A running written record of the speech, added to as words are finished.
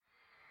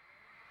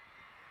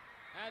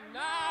And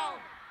now,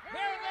 here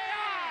they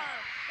are,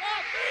 the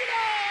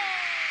Beatles!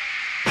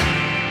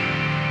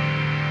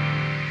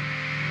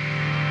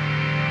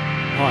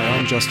 Hi,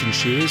 I'm Justin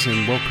Shears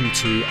and welcome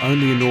to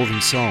Only a Northern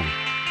Song.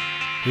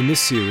 In this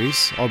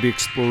series, I'll be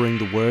exploring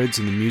the words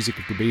and the music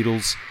of the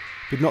Beatles,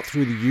 but not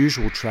through the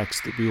usual tracks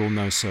that we all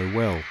know so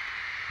well.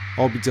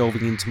 I'll be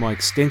delving into my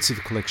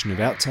extensive collection of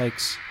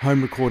outtakes,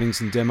 home recordings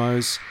and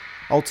demos,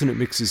 alternate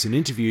mixes and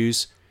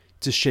interviews,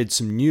 to shed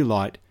some new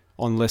light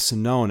on lesser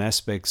known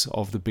aspects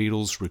of the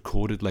Beatles'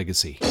 recorded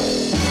legacy.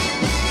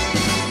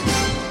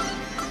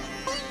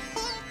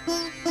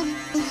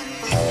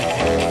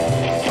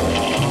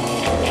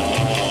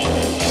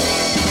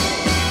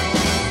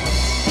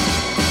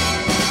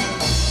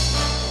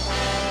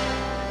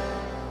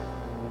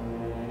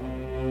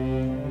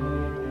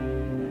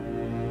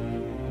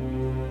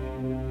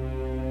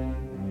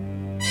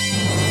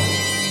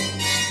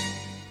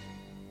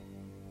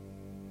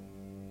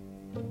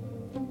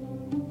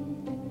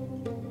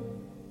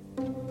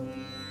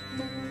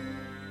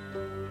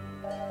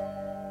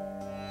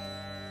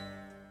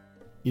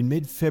 In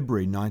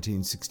mid-February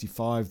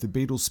 1965, the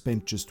Beatles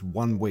spent just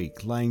 1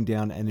 week laying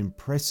down an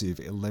impressive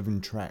 11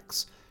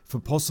 tracks for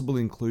possible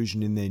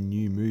inclusion in their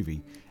new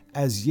movie,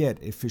 as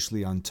yet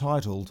officially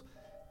untitled,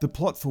 the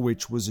plot for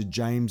which was a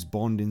James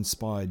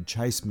Bond-inspired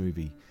chase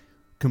movie,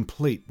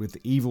 complete with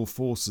evil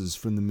forces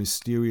from the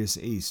mysterious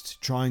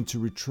East trying to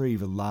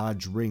retrieve a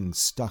large ring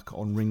stuck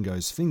on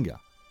Ringo's finger.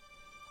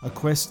 A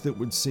quest that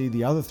would see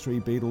the other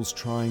three Beatles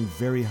trying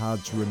very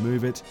hard to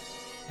remove it,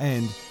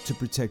 and to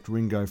protect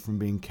Ringo from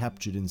being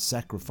captured and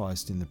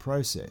sacrificed in the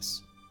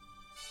process.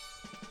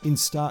 In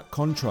stark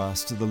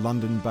contrast to the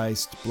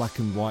London-based black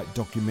and white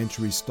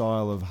documentary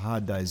style of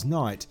Hard Day's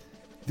Night,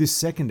 this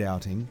second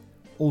outing,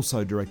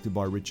 also directed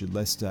by Richard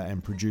Lester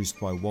and produced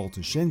by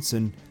Walter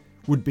Shenson,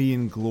 would be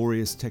in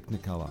glorious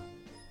Technicolor,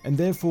 and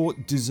therefore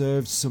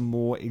deserved some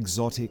more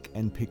exotic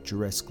and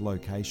picturesque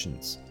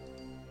locations.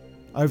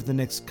 Over the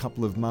next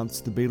couple of months,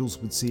 the Beatles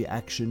would see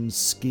action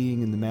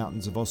skiing in the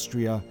mountains of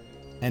Austria,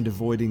 and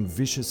avoiding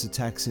vicious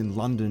attacks in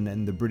London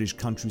and the British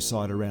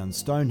countryside around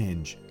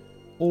Stonehenge,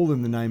 all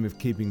in the name of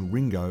keeping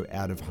Ringo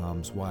out of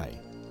harm's way.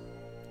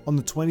 On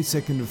the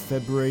 22nd of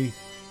February,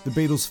 the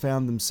Beatles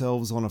found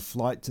themselves on a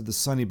flight to the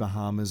sunny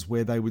Bahamas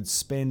where they would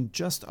spend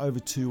just over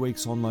 2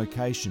 weeks on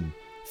location,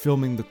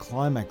 filming the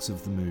climax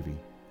of the movie,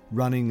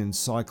 running and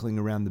cycling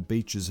around the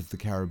beaches of the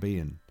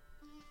Caribbean.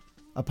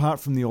 Apart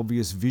from the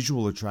obvious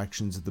visual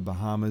attractions of the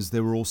Bahamas,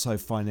 there were also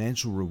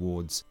financial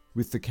rewards,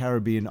 with the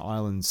Caribbean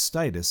island's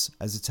status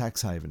as a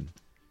tax haven.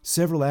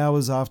 Several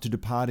hours after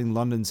departing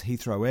London's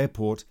Heathrow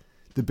Airport,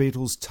 the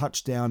Beatles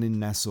touched down in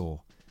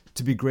Nassau,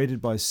 to be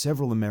greeted by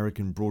several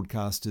American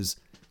broadcasters,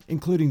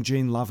 including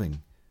Gene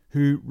Loving,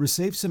 who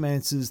received some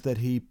answers that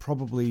he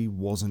probably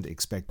wasn't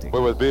expecting.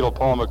 We're with Beatle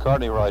Paul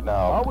McCartney right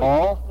now.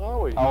 Paul?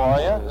 Are we? How are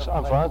you? Yes,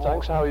 I'm fine,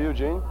 thanks. How are you,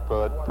 Gene?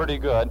 Good, pretty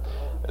good.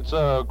 It's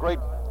a great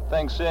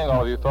thing seeing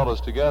all of you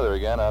fellas together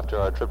again after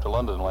our trip to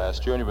London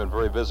last year, and you've been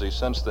very busy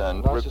since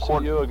then. Nice to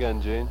see you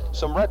again, Gene.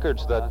 Some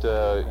records that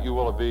you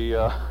will be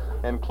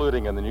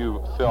including in the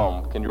new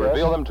film. Can you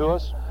reveal them to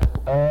us?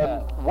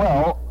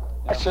 Well,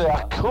 actually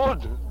I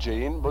could,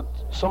 Gene, but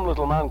some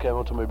little man came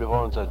up to me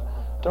before and said,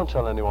 "Don't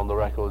tell anyone the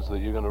records that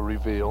you're going to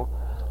reveal."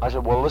 I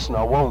said, "Well, listen,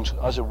 I won't."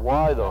 I said,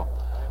 "Why, though?"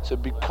 I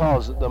said,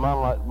 "Because the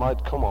man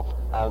might come up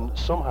and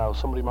somehow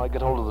somebody might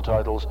get hold of the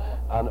titles,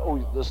 and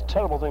there's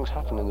terrible things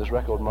happen in this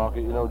record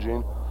market, you know,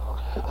 Gene."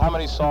 How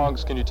many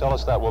songs can you tell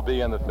us that will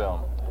be in the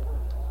film?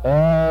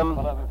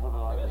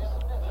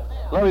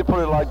 Let me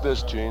put it like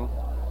this, Gene.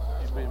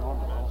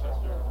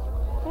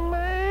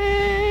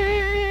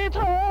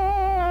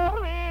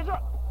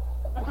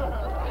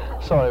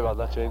 Sorry about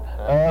that, Gene.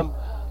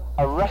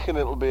 I reckon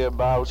it'll be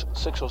about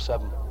 6 or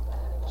 7.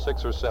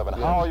 6 or 7.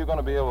 Yes. How are you going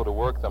to be able to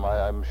work them?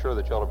 I'm sure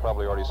that y'all have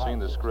probably already seen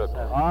the script.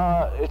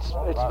 It's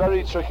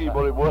very tricky,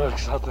 but it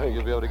works, I think.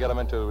 You'll be able to get them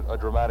into a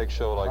dramatic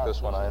show like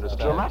this one, I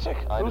understand. Dramatic?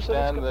 I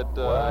understand that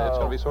it's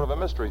going to be sort of a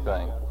mystery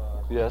thing.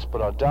 Yes,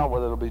 but I doubt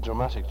whether it'll be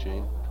dramatic,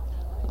 Gene.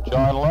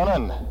 John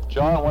Lennon.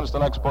 John, when's the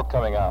next book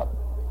coming out?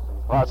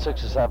 About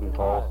 6 or 7,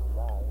 Paul.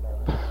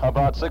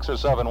 About 6 or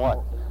 7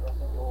 what?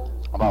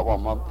 About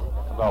 1 month.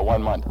 About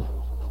 1 month.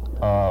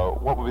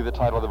 What would be the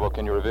title of the book?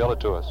 Can you reveal it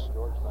to us?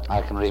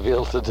 I can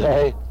reveal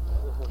today.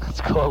 It's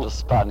called The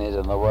Spaniard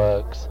in the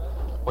Works.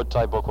 What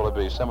type book will it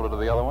be? Similar to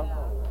the other one?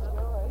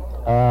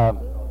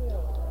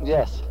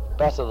 Yes,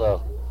 better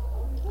though.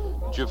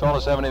 Did you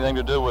fellas have anything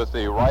to do with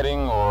the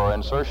writing or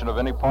insertion of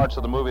any parts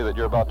of the movie that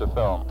you're about to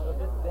film?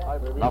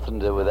 Nothing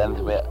to do with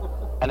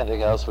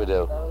anything else we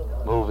do,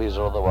 movies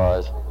or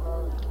otherwise.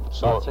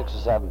 So, About 6 or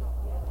 7.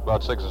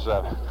 About 6 or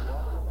 7.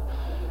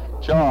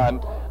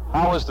 John,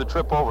 how was the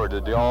trip over?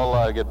 Did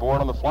y'all get bored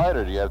on the flight,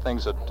 or do you have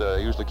things that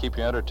usually keep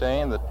you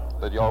entertained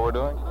that y'all were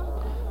doing?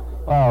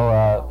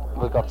 Well,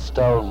 we got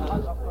stoned.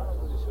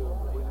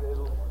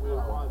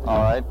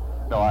 All right.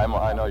 No,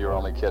 I know you're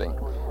only kidding.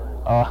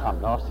 I'm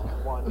not.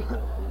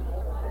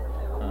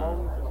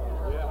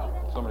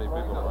 So many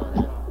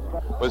people.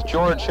 with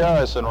George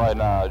Harrison right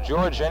now.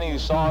 George, any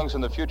songs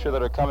in the future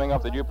that are coming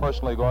up that you're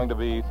personally going to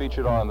be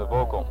featured on the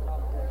vocal?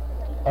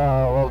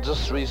 Well,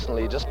 just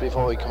recently, just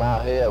before we come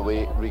out here,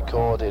 we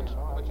recorded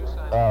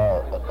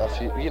a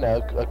few,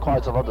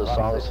 quite a lot of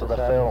songs for the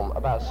film,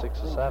 about 6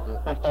 or 7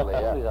 actually.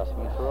 Yeah. He's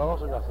asking me for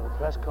autographs at the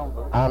press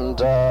conference. And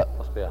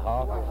Must be a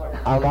half.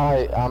 and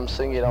I am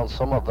singing on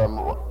some of them,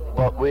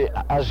 but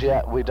as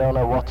yet we don't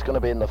know what's going to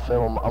be in the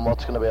film and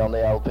what's going to be on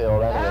the LP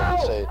or any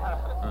of it.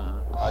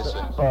 I see.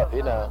 But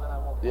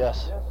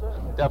yes,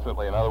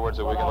 Definitely. In other words,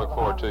 that we can look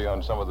forward to you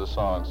on some of the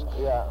songs.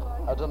 yeah.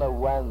 I don't know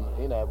when,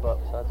 but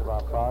That's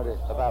about Friday.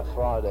 about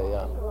Friday,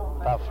 yeah,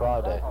 about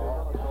Friday.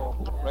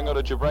 Ringo,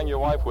 did you bring your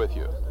wife with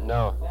you?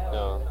 No.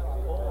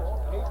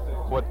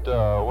 What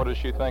does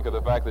she think of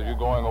the fact that you're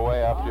going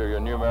away after your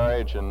new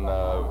marriage and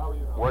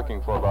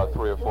working for about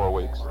 3 or 4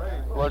 weeks?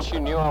 Well, she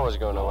knew I was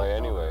going away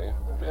anyway.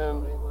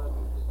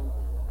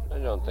 I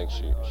don't think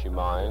she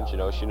minds.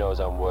 She knows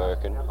I'm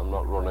working. I'm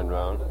not running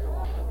around.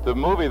 The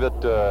movie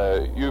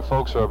that you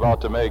folks are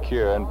about to make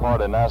here in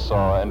part in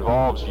Nassau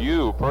involves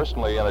you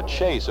personally in a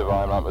chase, if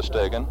I'm not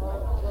mistaken.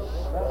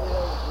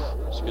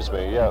 Excuse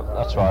me. Yeah,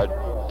 that's right.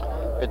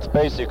 It's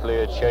basically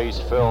a chase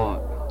film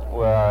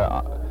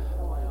where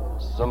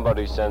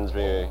somebody sends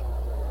me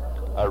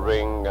a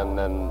ring and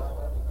then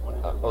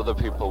other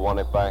people want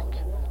it back.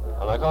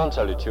 And I can't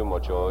tell you too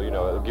much or,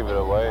 it'll give it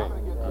away.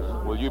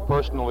 Will you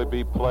personally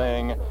be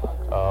playing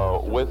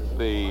with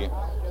the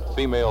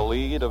female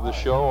lead of the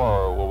show,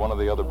 or will one of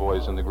the other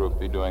boys in the group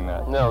be doing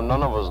that? No,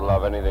 none of us will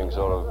have anything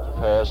sort of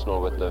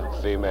personal with the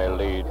female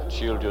lead.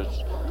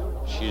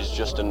 She's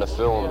just in the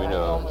film,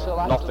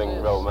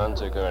 nothing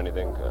romantic or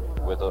anything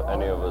with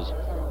any of us.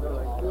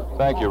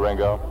 Thank you,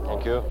 Ringo.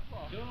 Thank you.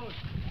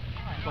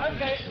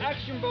 Okay,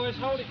 action, boys.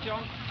 Hold it,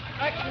 John.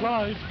 Action.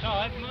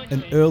 Live.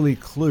 An early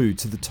clue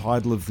to the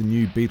title of the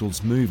new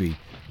Beatles movie,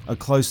 a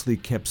closely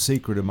kept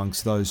secret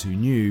amongst those who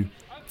knew,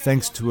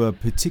 thanks to a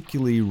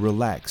particularly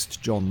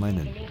relaxed John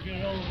Lennon.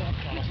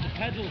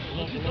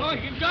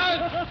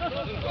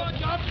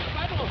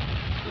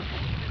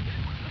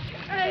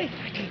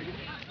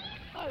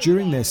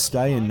 During their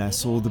stay in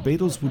Nassau, the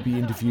Beatles would be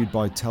interviewed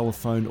by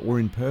telephone or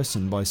in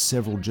person by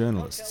several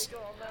journalists,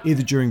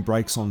 either during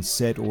breaks on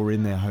set or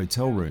in their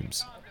hotel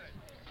rooms.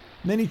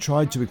 Many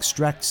tried to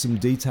extract some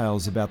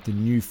details about the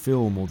new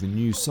film or the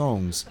new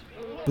songs,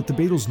 but the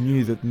Beatles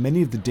knew that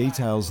many of the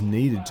details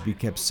needed to be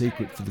kept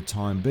secret for the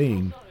time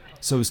being,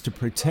 so as to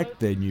protect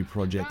their new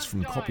projects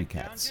from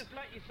copycats.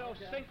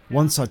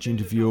 One such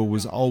interviewer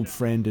was old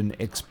friend and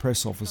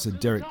ex-press officer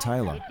Derek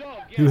Taylor,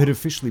 who had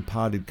officially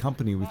parted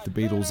company with the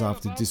Beatles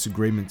after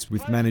disagreements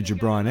with manager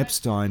Brian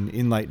Epstein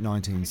in late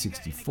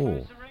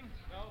 1964.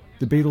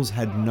 The Beatles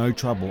had no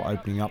trouble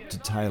opening up to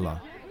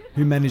Taylor,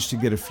 who managed to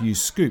get a few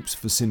scoops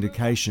for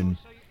syndication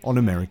on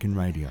American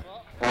radio.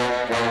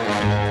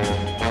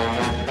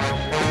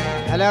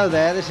 Hello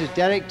there, this is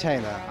Derek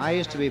Taylor. I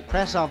used to be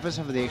press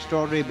officer for the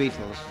Extraordinary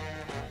Beatles.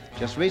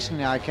 Just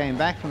recently I came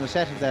back from the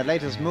set of their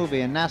latest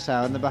movie in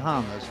Nassau in the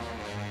Bahamas.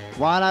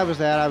 While I was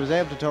there, I was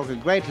able to talk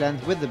at great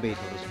length with the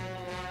Beatles.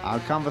 Our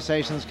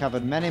conversations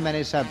covered many,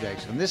 many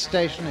subjects, and this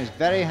station is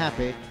very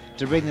happy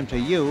to bring them to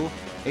you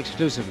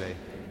exclusively.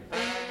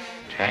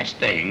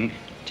 Testing.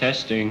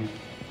 Testing.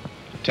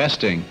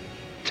 Testing.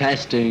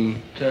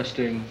 Testing.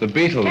 Testing. The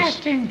Beatles.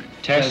 Testing.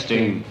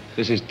 Testing.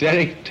 This is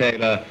Derek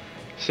Taylor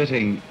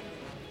sitting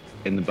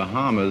in the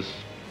Bahamas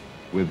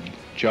with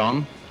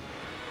John,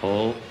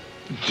 Paul.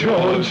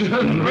 George,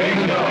 and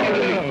Ringo.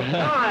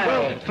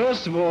 Well,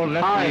 first of all,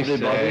 let me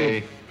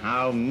say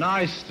how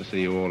nice to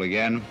see you all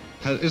again.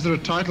 Is there a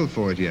title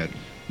for it yet?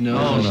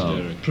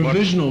 No.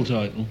 Provisional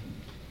title.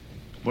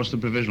 What's the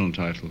provisional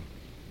title?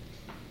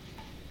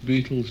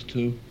 Beatles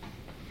 2.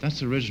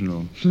 That's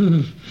original.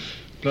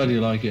 Glad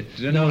you like it.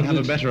 Did anyone have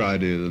a better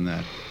idea than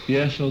that?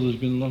 Yes, there's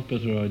been a lot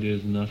better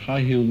ideas than that.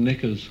 High-heeled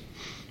knickers.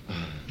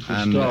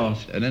 And Start.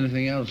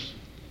 anything else?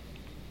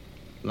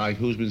 Like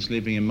Who's Been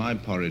Sleeping in My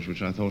Porridge,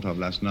 which I thought of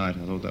last night.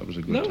 I thought that was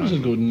a good That title. was a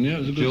good one, yeah. It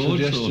was a good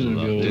George suggestion thought of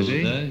of that yours. Did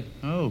he? Day.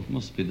 Oh,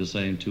 Must be the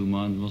same. Two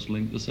minds must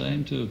link the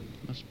same two.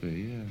 must be,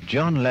 yeah.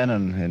 John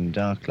Lennon in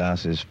dark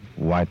glasses,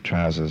 white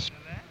trousers,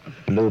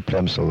 blue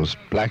plimsolls,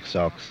 black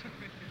socks,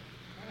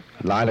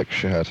 lilac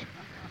shirt,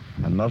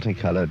 and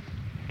multicolored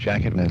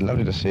jacket. And it's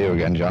lovely to see you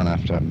again, John,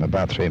 after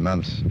about 3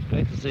 months.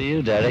 Great to see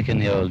you, Derek, in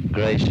your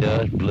grey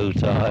shirt, blue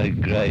tie,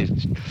 grey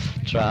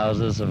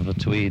trousers of a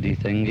tweedy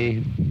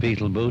thingy,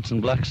 Beatle boots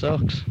and black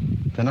socks.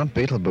 They're not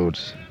Beatle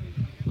boots.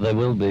 They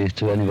will be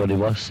to anybody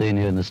who's seen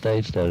you in the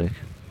States, Derek.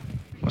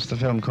 What's the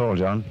film called,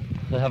 John?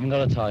 They haven't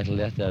got a title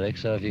yet, Derek,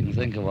 so if you can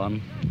think of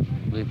one,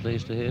 we'll be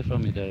pleased to hear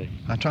from you, Derek.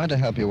 I tried to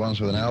help you once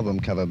with an album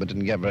cover, but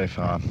didn't get very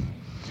far.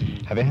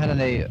 Have you had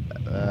any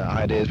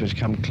ideas which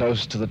come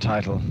close to the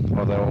title,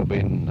 or they've all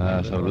been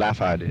sort of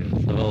laugh ideas?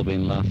 They've all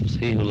been laughs.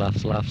 He who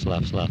laughs, laughs,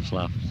 laughs, laughs,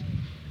 laughs.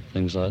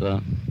 Things like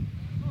that.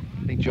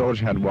 I think George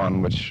had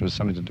one which was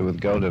something to do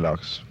with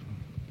Goldilocks.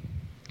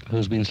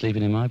 Who's been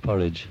sleeping in my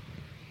porridge?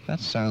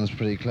 That sounds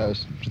pretty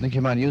close. Do you think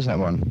you might use that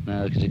one?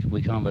 No, because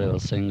we can't very well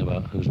sing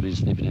about who's been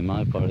sleeping in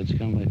my porridge,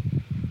 can we?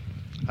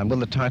 And will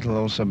the title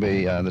also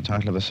be the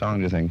title of a song,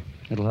 do you think?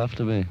 It'll have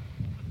to be.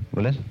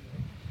 Will it?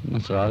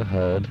 That's what I've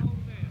heard.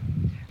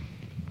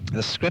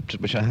 The script,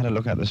 which I had a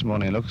look at this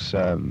morning, looks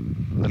a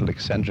little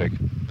eccentric.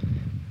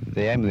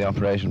 The aim of the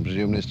operation,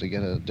 presumably, is to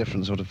get a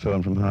different sort of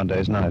film from Hard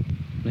Day's Night.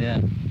 Yeah,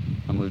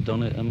 and we've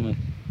done it, haven't we?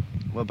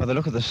 Well, by the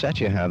look of the set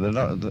you have,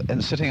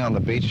 sitting on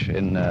the beach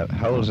in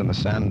holes in the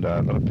sand,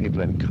 a lot of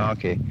people in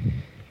khaki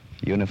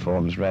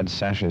uniforms, red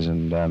sashes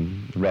and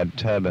red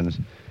turbans.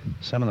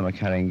 Some of them are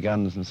carrying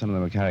guns and some of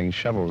them are carrying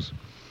shovels.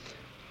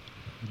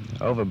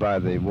 Over by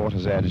the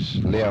water's edge,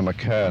 Leo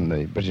McKern,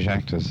 the British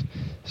actor,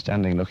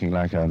 standing looking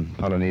like a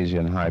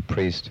Polynesian high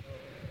priest.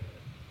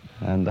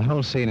 And the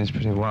whole scene is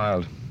pretty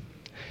wild.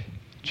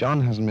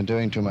 John hasn't been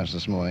doing too much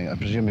this morning. I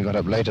presume he got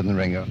up later than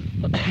Ringo.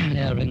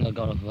 Yeah, Ringo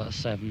got up about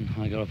 7.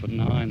 I got up at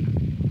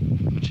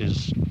 9, which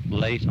is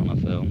late on a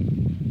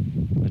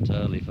film. It's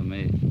early for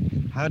me.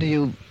 How do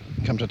you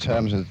come to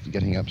terms with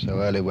getting up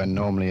so early when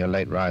normally you're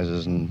late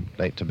risers and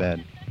late to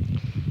bed?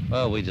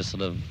 Well, we just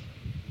sort of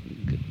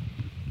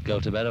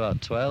go to bed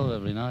about 12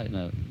 every night, you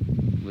know.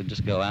 We'd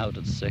just go out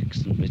at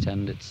 6 and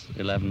pretend it's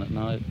 11 at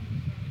night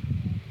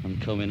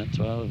and come in at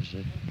 12, you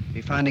see.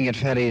 You're finding it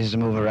fairly easy to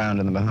move around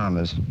in the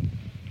Bahamas?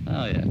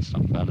 Oh, yeah, it's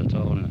not bad at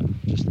all, you know.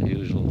 Just the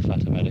usual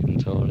fat American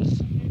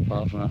tourists.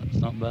 Apart from that, it's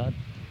not bad.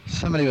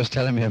 Somebody was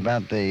telling me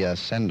about the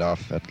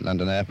send-off at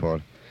London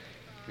Airport.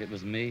 It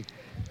was me.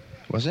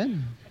 Was it?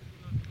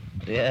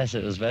 Yes,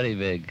 it was very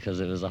big,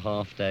 because it was a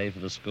half day for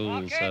the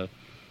school, so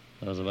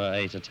there was about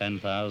 8,000 or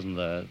 10,000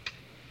 there.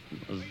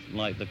 It was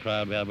like the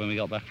crowd we had when we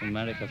got back from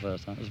America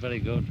first time. It was very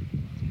good.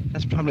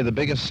 That's probably the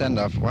biggest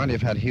send-off. While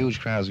you've had huge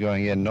crowds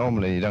going in,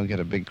 normally you don't get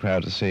a big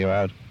crowd to see you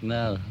out.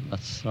 No,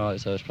 that's right,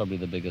 so it's probably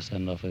the biggest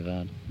send-off we've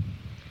had.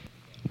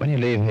 When you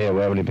leave here,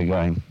 where will you be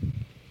going?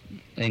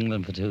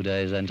 England for 2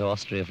 days, then to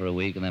Austria for a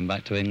week, and then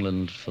back to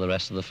England for the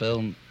rest of the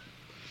film.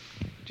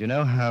 Do you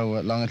know how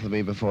long it'll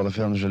be before the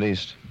film's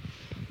released?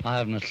 I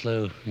haven't a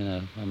clue, you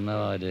know, I've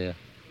no idea.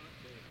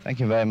 Thank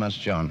you very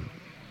much, John.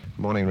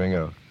 Morning,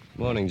 Ringo.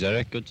 Morning,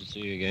 Derek. Good to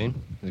see you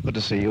again. It's good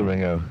to see you,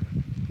 Ringo.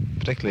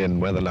 Particularly in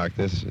weather like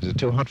this. Is it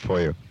too hot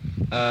for you?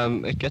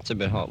 It gets a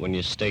bit hot when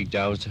you're staked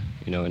out,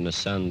 you know, in the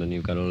sand and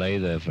you've got to lay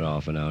there for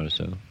half an hour or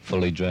so,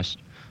 fully dressed.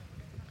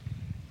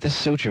 This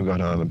suit you've got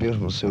on, a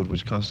beautiful suit,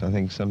 which costs, I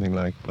think, something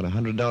like, what,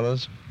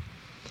 $100?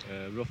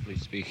 Roughly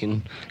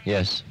speaking,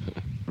 yes.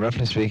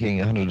 Roughly speaking,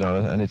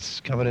 $100, and it's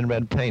covered in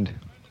red paint.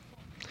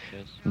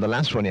 Yes. And the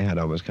last one you had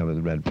on was covered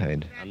in red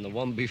paint. And the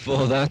one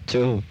before that,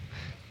 too.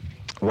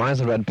 Why is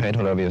the red paint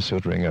all over your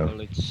suit, Ringo?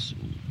 Well, it's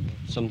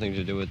something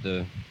to do with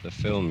the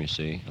film, you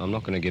see. I'm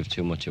not going to give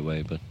too much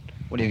away, but...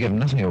 Well, you give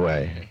nothing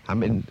away. I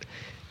mean,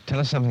 tell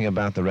us something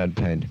about the red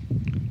paint.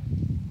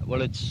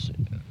 Well, it's...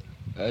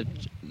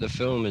 the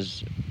film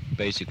is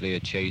basically a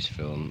chase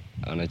film,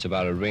 and it's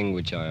about a ring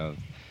which I have.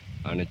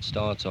 And it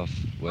starts off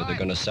where they're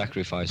going to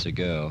sacrifice a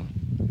girl,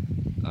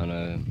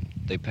 and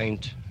they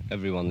paint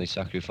everyone they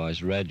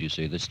sacrifice red, you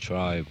see, this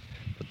tribe.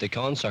 But they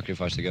can't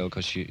sacrifice the girl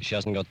because she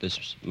hasn't got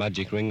this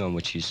magic ring on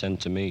which she sent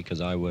to me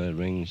because I wear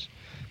rings.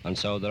 And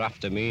so they're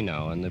after me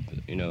now, and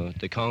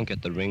they can't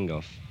get the ring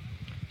off.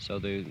 So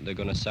they're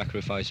going to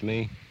sacrifice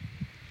me,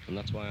 and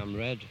that's why I'm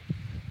red.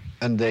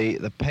 And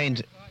the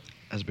paint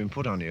has been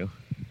put on you,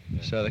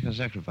 yes. So they can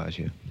sacrifice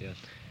you? Yes.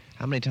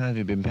 How many times have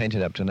you been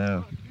painted up to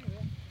now?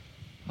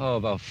 Oh,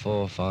 about 4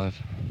 or 5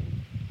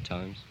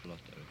 times.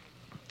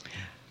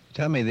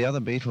 Tell me, the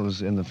other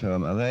Beatles in the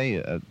film, are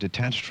they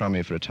detached from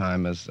you for a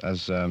time as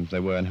they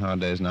were in Hard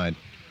Day's Night?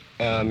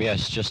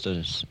 Yes, just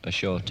a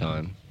short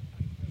time.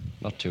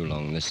 Not too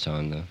long this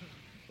time, though.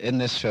 In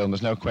this film,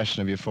 there's no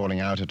question of you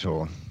falling out at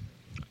all?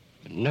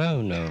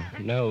 No.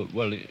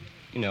 Well, you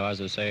know,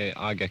 as I say,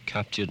 I get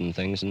captured and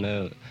things, and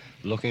they're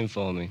looking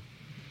for me.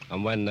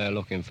 And when they're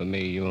looking for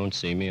me, you won't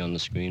see me on the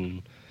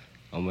screen.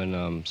 And when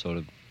I'm sort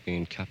of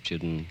being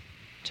captured and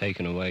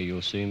taken away,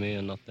 you'll see me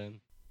and not them.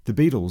 The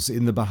Beatles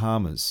in the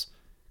Bahamas,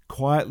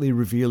 quietly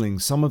revealing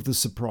some of the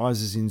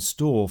surprises in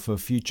store for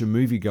future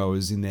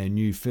moviegoers in their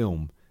new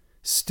film,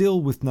 still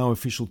with no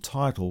official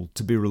title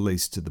to be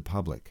released to the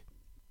public.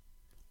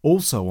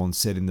 Also on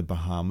set in the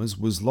Bahamas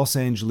was Los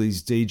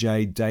Angeles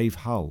DJ Dave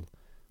Hull,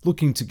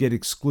 looking to get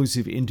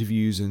exclusive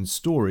interviews and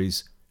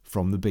stories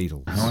from the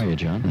Beatles. How are you,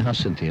 John? How's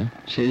Cynthia?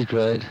 She's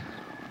great.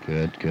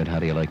 Good. How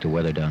do you like the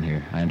weather down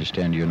here? I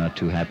understand you're not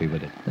too happy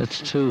with it.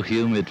 It's too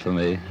humid for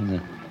me.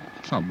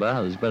 It's not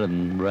bad. It's better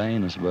than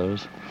rain, I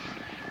suppose.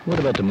 What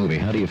about the movie?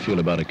 How do you feel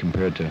about it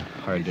compared to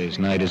Hard Day's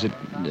Night? Is it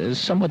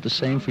somewhat the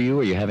same for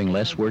you? Are you having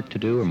less work to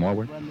do or more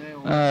work?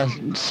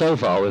 So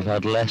far we've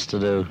had less to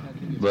do,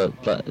 but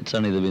it's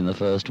only been the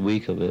first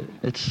week of it.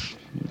 It's,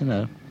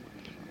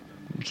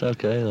 it's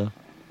okay though.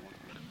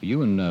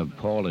 You and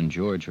Paul and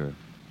George are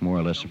more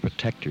or less the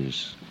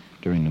protectors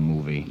during the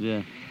movie.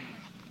 Yeah.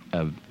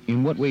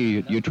 In what way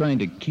you're trying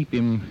to keep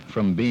him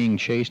from being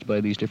chased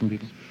by these different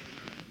people?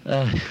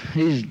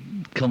 He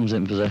comes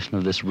in possession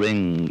of this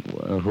ring.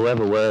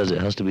 Whoever wears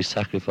it has to be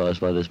sacrificed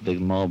by this big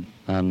mob,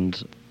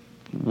 and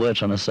we're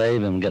trying to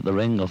save him, get the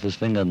ring off his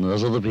finger, and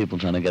there's other people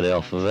trying to get it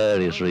off for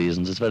various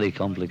reasons. It's very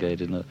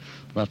complicated.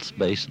 That's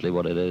basically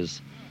what it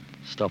is.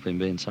 Stop him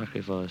being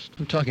sacrificed.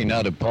 I'm talking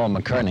now to Paul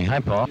McCartney. Hi,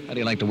 Paul. How do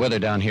you like the weather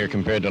down here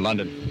compared to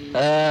London?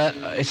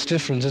 It's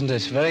different, isn't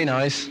it? Very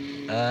nice.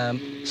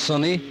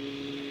 Sunny.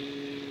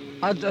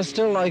 I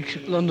still like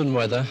London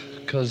weather,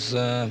 because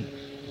I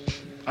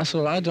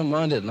don't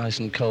mind it nice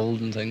and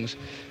cold and things.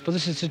 But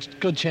this is a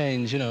good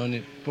change, you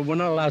know. But we're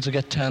not allowed to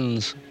get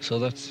tans, so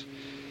that's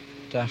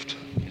daft.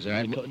 Is that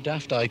right?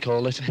 Daft, I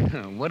call it.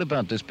 What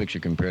about this picture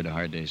compared to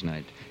Hard Day's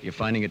Night? You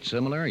finding it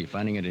similar? Are you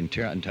finding it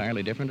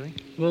entirely differently?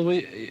 Well,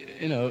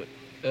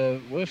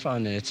 we're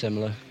finding it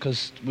similar,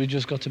 because we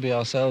just got to be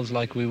ourselves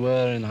like we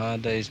were in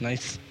Hard Day's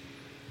Night.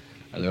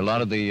 Are there a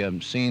lot of the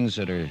scenes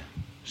that are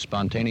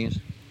spontaneous?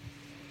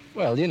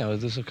 Well,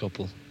 there's a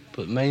couple,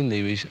 but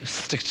mainly we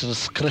stick to the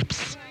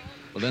scripts.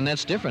 Well, then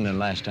that's different than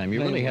last time.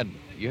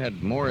 You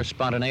had more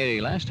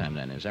spontaneity last time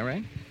then, is that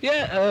right?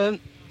 Yeah,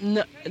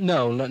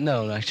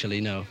 no,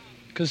 actually, no.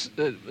 Because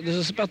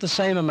there's about the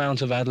same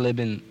amount of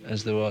ad-libbing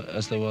as there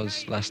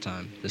was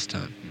this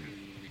time.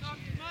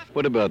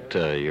 What about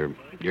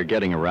you're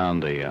getting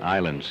around the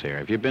islands here?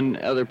 Have you been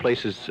other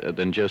places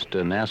than just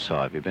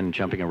Nassau? Have you been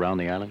jumping around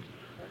the islands?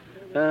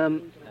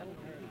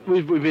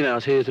 We've been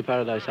out here to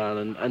Paradise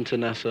Island and to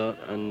Nassau,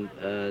 and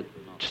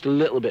just a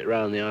little bit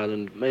around the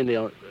island, mainly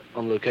on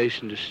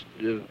location, just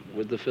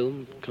with the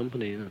film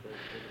company.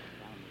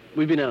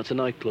 We've been out to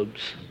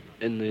nightclubs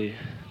in the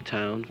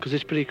town, because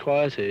it's pretty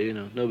quiet here.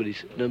 Nobody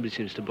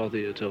seems to bother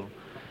you at all.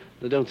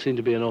 There don't seem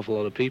to be an awful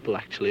lot of people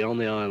actually on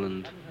the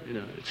island.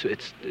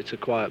 It's a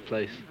quiet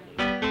place.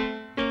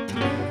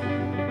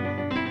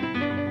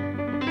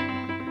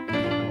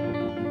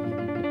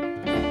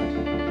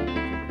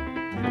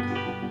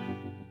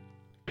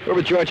 We're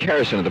with George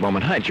Harrison at the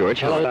moment. Hi, George.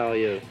 Hello. How are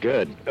you?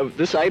 Good.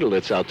 This idol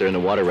that's out there in the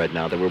water right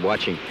now that we're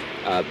watching,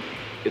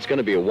 it's going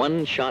to be a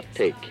one-shot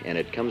take, and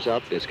it comes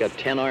out, it's got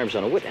 10 arms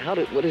on it.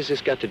 What has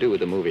this got to do with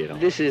the movie at all?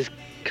 This is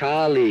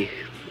Kali,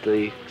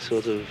 the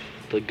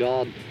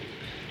god,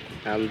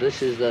 and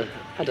this is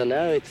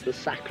it's the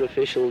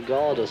sacrificial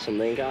god or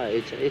something.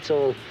 It's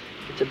a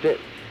bit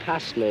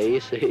past me,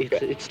 you see.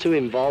 It's too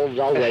involved.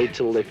 I'll wait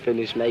till they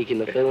finish making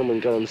the film and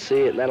go and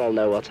see it, and then I'll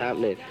know what's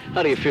happening.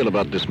 How do you feel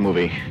about this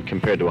movie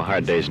compared to A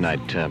Hard Day's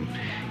Night?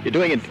 You're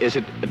doing it, is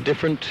it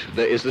different?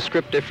 Is the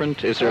script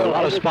different? Is there a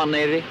lot of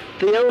spontaneity?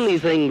 The only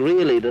thing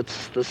really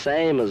that's the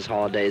same as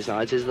Hard Day's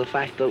Night is the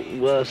fact that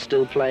we're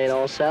still playing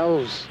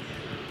ourselves.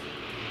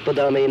 But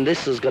I mean,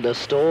 this has got a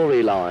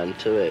storyline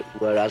to it,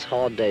 whereas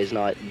Hard Day's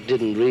Night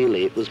didn't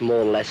really. It was more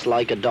or less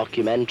like a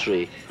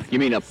documentary. You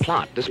mean a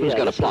plot? This one's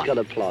got a plot. This has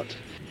got a plot.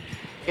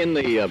 In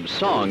the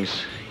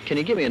songs, can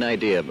you give me an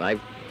idea? I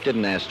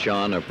didn't ask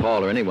John or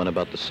Paul or anyone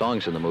about the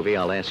songs in the movie.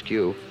 I'll ask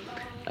you.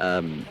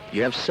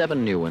 You have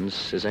 7 new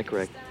ones, is that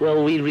correct?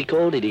 Well, we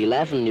recorded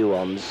 11 new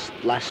ones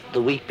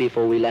the week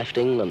before we left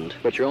England.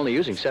 But you're only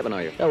using 7,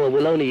 are you? Oh, well,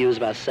 we'll only use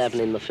about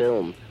 7 in the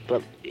film.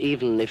 But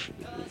even if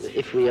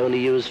we only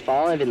use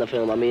 5 in the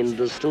film, I mean,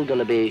 there's still going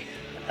to be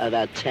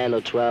about 10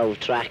 or 12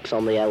 tracks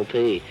on the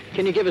LP.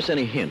 Can you give us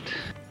any hint?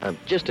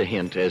 Just a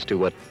hint as to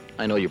what...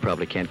 I know you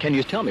probably can't. Can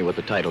you tell me what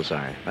the titles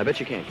are? I bet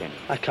you can't you?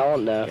 I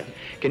can't, no. Yeah.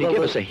 Can you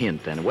give us a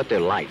hint, then, of what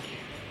they're like?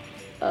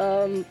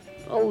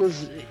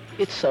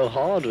 It's so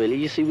hard, really.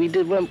 You see, we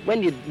did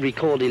when you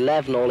record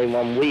 11 all in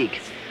 1 week,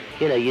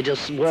 you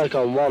just work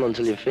on one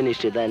until you've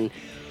finished it, then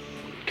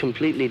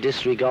completely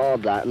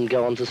disregard that and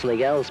go on to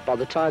something else. By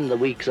the time the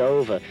week's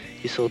over,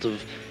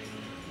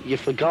 you've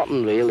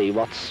forgotten, really,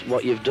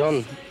 what you've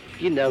done.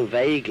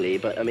 Vaguely,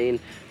 but, I mean...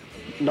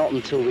 Not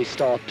until we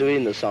start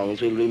doing the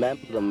songs we'll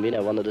remember them,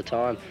 one at a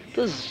time.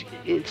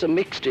 It's a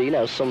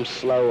mixture, some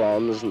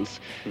slow-ons, and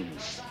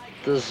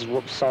there's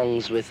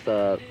songs with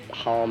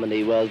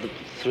harmony where the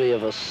 3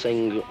 of us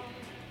sing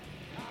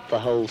the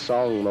whole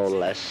song, more or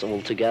less,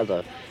 all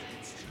together.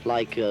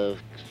 Like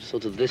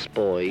This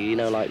Boy,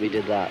 like we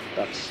did that.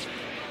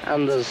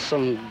 And there's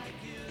some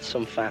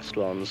fast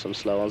ones, some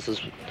slow ones.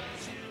 There's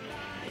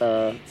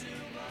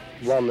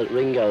one that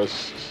Ringo's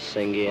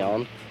singing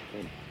on.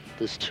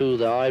 There's 2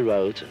 that I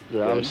wrote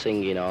that I'm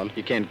singing on.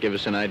 You can't give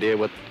us an idea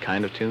what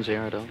kind of tunes they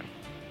are at all?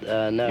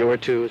 No. Your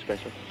 2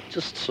 especially?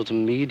 Just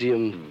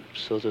medium,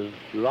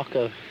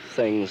 rocker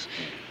things.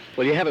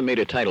 Well, you haven't made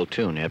a title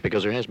tune yet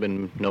because there has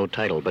been no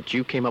title, but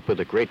you came up with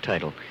a great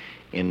title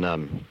in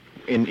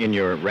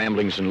your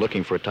ramblings and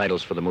looking for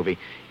titles for the movie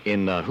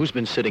in Who's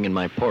Been Sitting in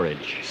My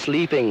Porridge?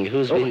 Sleeping.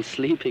 Who's been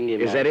sleeping in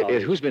my porridge? Is that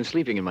it? Who's Been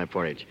Sleeping in My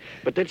Porridge?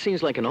 But that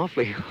seems like an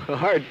awfully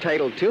hard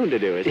title tune to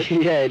do, is it?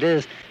 Yeah, it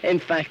is. In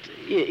fact,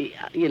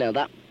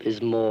 that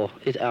is more...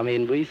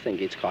 we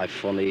think it's quite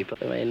funny, but,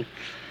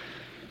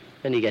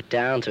 when you get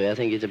down to it, I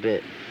think it's a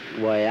bit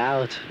way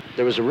out.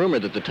 There was a rumor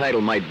that the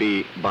title might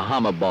be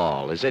Bahama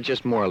Ball. Is that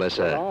just more or less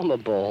Bahama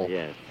Ball?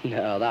 Yeah.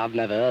 No, I've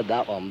never heard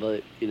that one,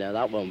 but,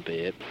 that won't be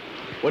it.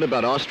 What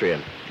about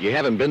Austria? You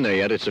haven't been there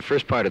yet. It's the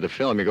first part of the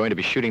film. You're going to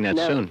be shooting that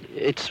soon.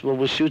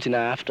 We're shooting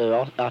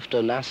after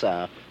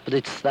Nassau,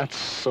 but that's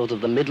sort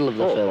of the middle of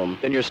the film.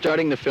 Then you're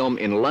starting the film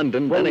in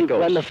London, then it goes...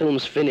 When the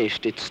film's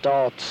finished, it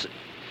starts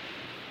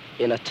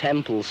in a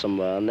temple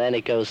somewhere, and then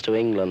it goes to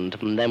England,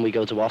 and then we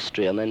go to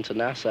Austria, and then to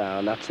Nassau,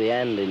 and that's the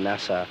end in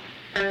Nassau.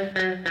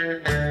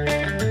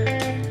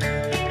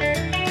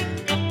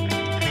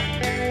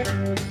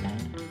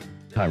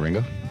 Hi,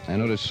 Ringo. I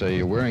notice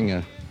you're wearing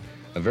a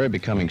very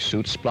becoming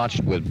suit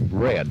splotched with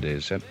red.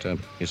 Is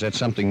that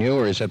something new,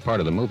 or is that part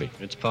of the movie?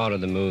 It's part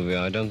of the movie.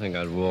 I don't think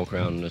I'd walk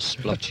around in a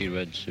splotchy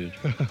red suit.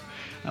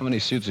 How many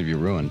suits have you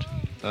ruined?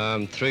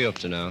 3 up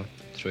to now.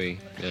 3.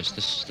 Yes,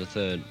 this is the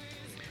 3rd.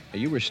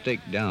 You were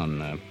staked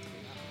down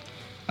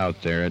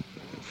out there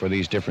for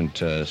these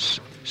different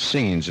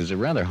scenes. Is it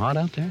rather hot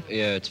out there?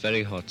 Yeah, it's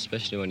very hot,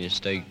 especially when you're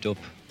staked up.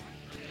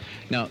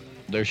 Now,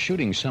 they're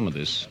shooting some of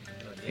this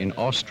in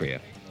Austria.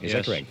 Is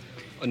that correct?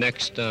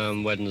 Next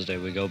Wednesday,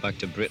 we go back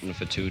to Britain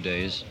for 2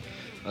 days,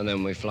 and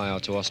then we fly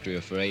out to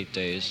Austria for 8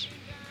 days,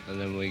 and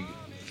then we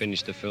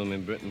finish the film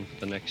in Britain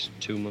the next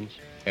 2 months.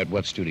 At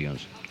what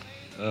studios?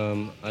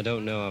 I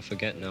don't know. I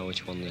forget now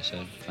which one they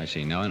said. I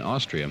see. Now, in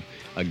Austria,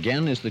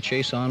 again, is the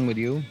chase on with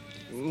you?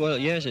 Well,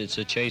 yes, it's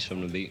a chase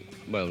from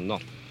well,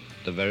 not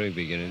the very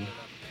beginning,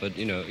 but,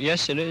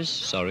 yes, it is.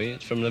 Sorry,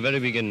 it's from the very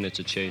beginning, it's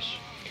a chase.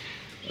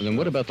 And then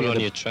what about Put on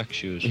your track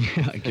shoes.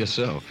 Yeah, I guess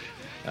so.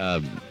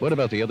 What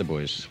about the other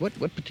boys? What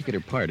particular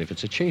part? If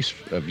it's a chase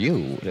of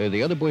you, are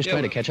the other boys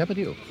trying to catch up with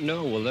you?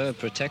 No, well, they're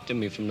protecting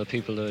me from the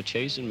people that are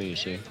chasing me, you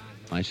see.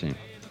 I see.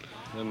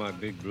 They're my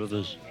big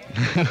brothers.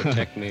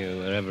 Protect me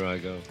wherever I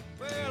go.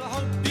 Well, I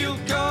hope you'll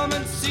come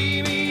and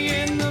see me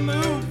in the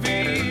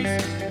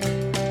movies.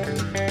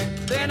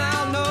 Then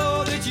I'll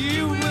know that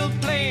you will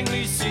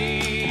plainly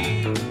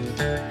see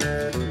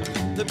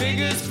the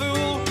biggest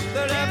fool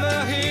that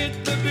ever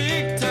hit the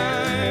big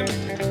time.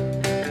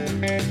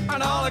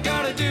 And all I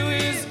gotta do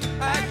is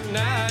act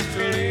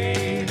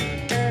naturally.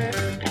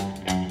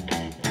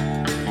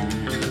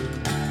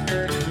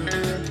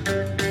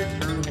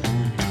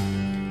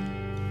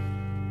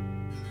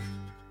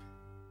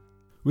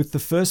 With the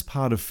first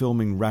part of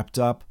filming wrapped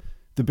up,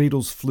 the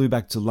Beatles flew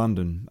back to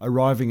London,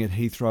 arriving at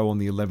Heathrow on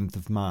the 11th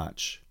of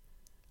March.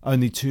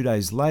 Only 2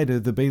 days later,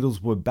 the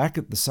Beatles were back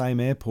at the same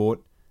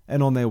airport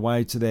and on their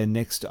way to their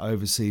next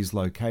overseas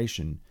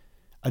location,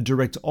 a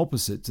direct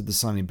opposite to the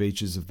sunny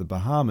beaches of the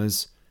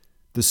Bahamas,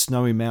 the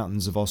snowy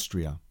mountains of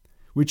Austria,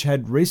 which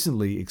had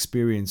recently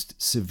experienced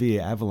severe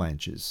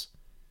avalanches.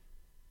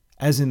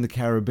 As in the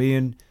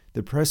Caribbean,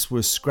 the press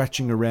were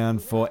scratching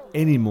around for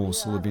any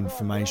morsel of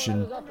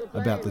information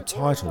about the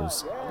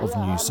titles of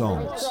new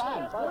songs.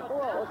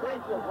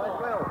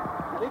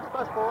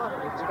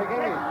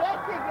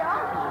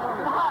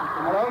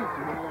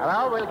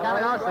 Hello, welcome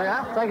in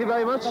Austria. Thank you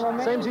very much.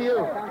 Same to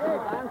you.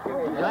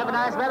 You have a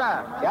nice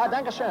weather. Yeah,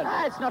 danke schön.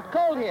 Ah, it's not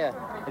cold here.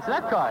 It's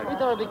not cold. It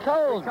will be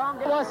cold. I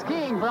was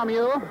skiing from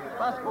you.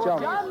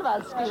 John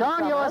was skiing.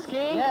 John, you were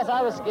skiing? Yes,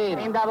 I was skiing.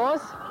 In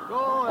Davos?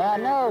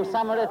 No,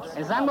 somewhere else.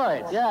 In St.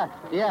 Moritz? Yeah.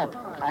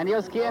 And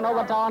you're skiing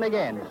over town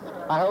again?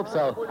 I hope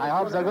so.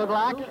 Good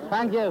luck.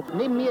 Thank you.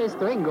 Name me is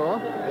Ringo.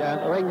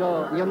 Yeah.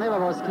 Ringo, you never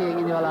was skiing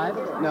in your life?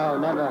 No,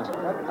 never.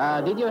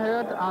 Did you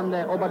hear on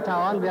the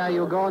Obertown where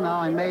you go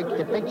now and make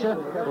the picture?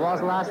 It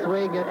was last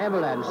week an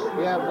avalanche.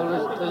 Yeah,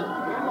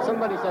 well,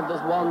 somebody said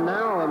there's one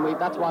now, and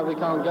that's why we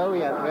can't go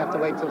yet. We have to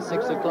wait till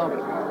 6 o'clock.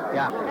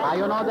 Yeah. Are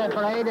you not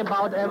afraid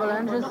about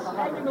avalanches?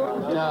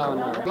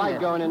 No. It's like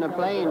going in a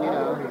plane,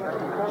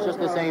 It's just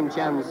the same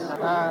chance.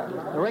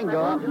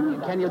 Ringo,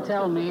 can you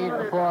tell me,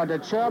 for the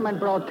German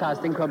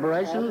Broadcasting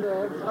Corporation,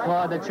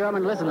 for the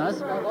German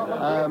listeners,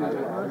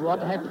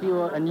 what have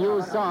you a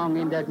new song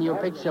in that new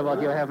picture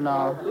what you have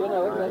now?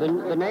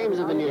 The names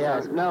of the new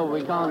songs? No,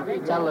 we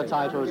can't tell the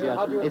titles yet.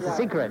 It's a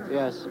secret?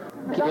 Yes.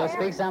 Can you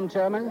speak some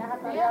German?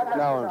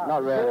 No,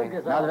 not really.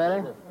 Not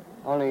really?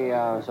 Only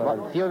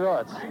few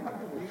words.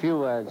 Few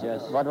words,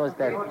 yes. What was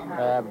that?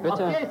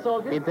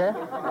 Bitte?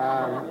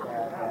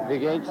 Wie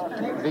geht's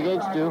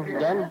du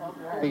denn?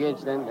 Wie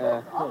geht's denn?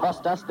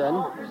 Was das denn?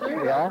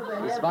 Ja,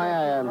 es war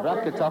ja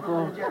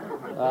Bratkartoffel,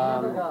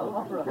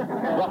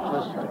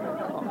 Bratwurst.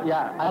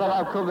 Ja,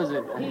 allerlei Kurve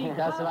sind.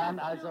 Das waren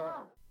also...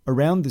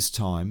 Around this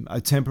time,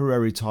 a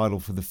temporary title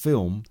for the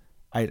film,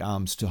 8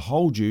 Arms to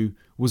Hold You,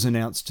 was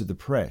announced to the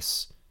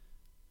press.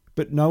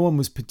 But no one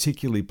was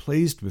particularly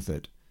pleased with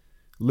it,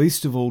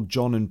 least of all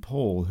John and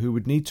Paul, who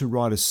would need to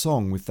write a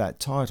song with that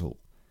title.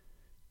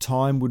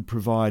 Time would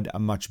provide a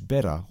much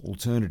better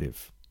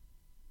alternative.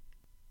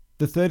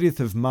 The 30th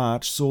of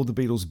March saw the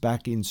Beatles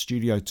back in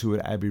Studio 2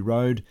 at Abbey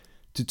Road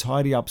to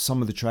tidy up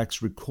some of the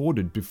tracks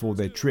recorded before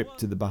their trip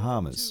to the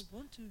Bahamas.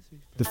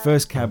 The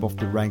first cab off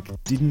the rank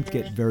didn't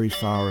get very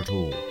far at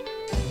all.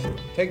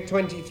 Take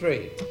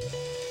 23.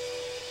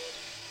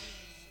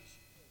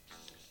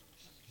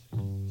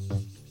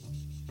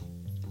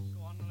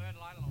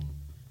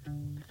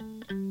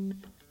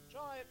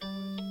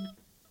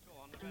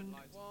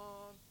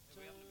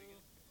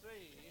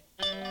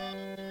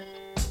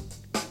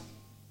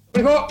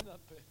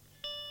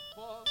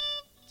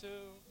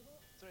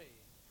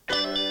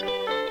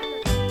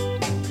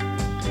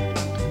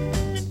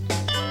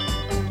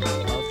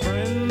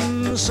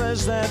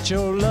 says that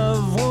your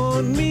love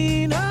won't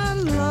mean a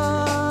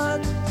lot,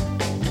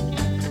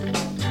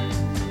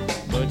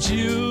 but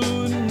you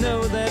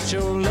know that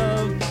your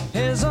love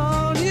is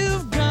all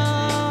you've got.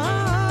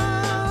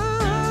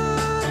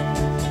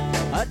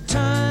 At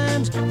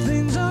times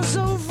things are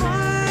so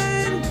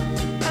fine,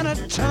 and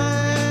at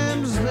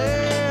times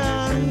they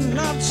are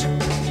not,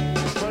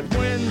 but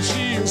when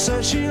she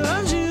says she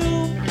loves you,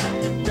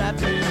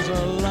 that means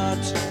a lot.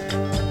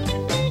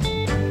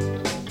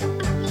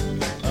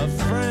 A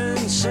friend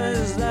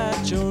says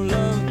that your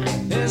love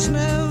is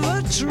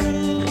never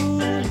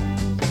true,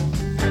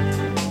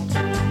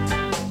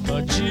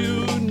 but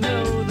you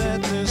know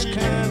that this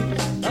can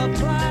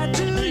apply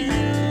to you.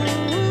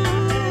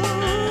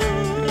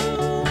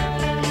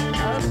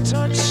 A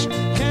touch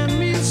can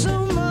mean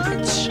so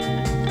much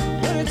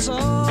when it's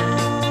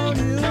all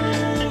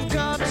you've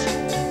got,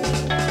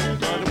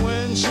 but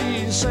when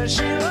she says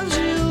she loves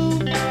you,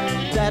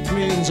 that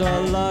means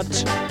a lot.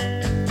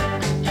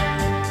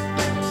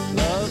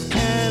 Love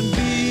can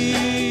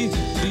be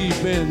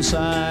deep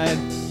inside.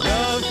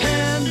 Love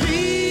can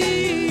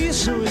be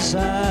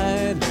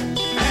suicide.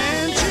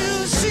 Can't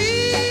you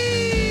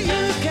see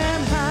you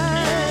can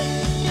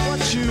hide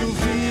what you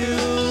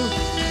feel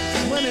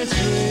when it's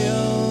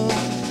real?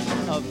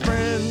 A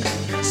friend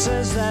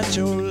says that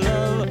your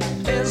love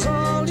is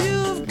all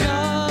you've got.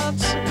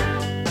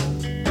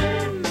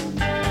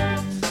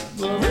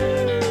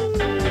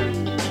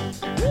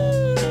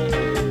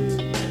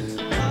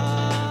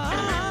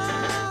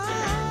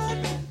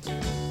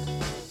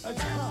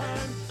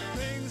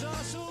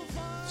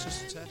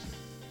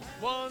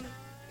 One,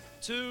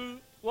 two,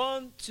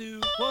 1,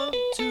 2, 1,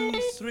 2,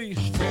 3,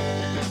 4.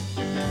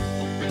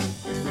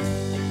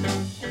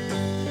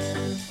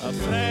 A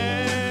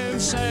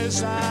friend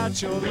says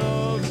that your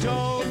love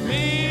don't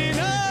mean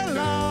a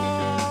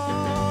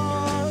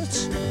lot,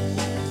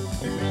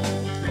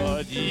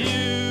 but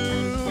you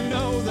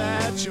know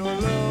that your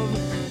love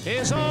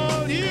is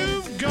all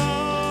you've got.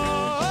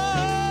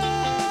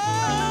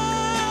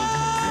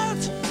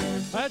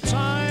 At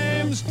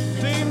times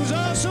things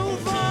are so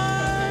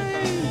fine,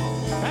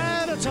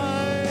 and at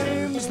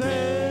times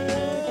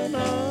they're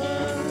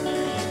not,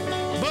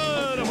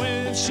 but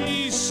when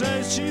she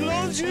says she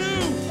loves you,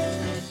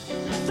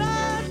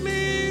 that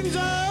means a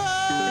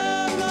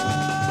lot.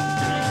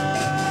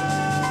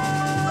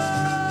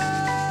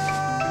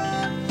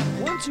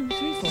 1, 2,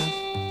 3,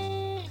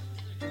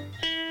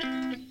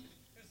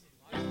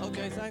 4.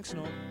 Okay, thanks,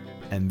 Norm.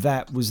 And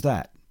that was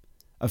that.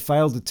 A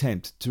failed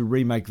attempt to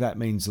remake That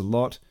Means a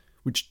Lot,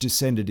 which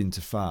descended into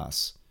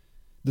farce.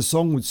 The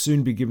song would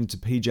soon be given to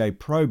PJ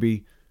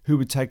Proby, who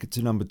would take it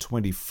to number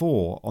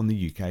 24 on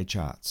the UK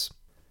charts.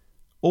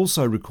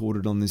 Also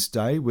recorded on this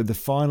day were the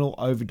final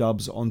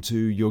overdubs onto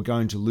You're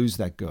Going to Lose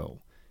That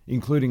Girl,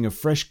 including a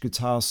fresh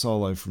guitar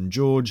solo from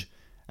George,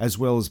 as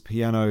well as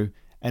piano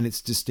and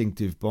its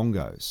distinctive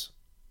bongos.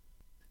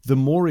 The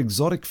more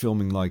exotic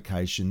filming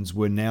locations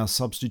were now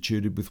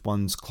substituted with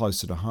ones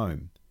closer to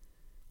home.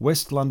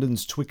 West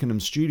London's Twickenham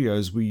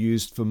studios were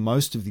used for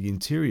most of the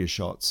interior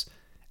shots,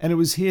 and it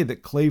was here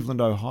that Cleveland,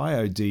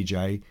 Ohio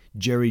DJ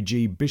Jerry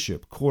G.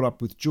 Bishop caught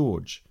up with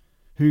George,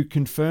 who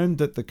confirmed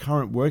that the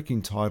current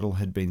working title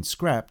had been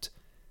scrapped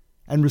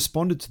and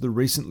responded to the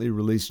recently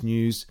released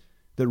news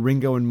that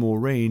Ringo and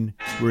Maureen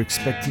were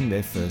expecting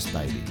their first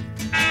baby.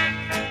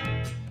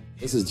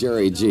 This is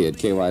Jerry G. at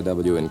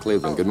KYW in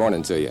Cleveland. Good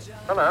morning to you.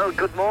 Hello,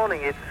 good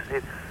morning. It's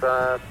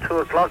 2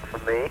 o'clock for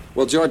me.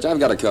 Well, George, I've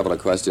got a couple of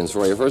questions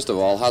for you. First of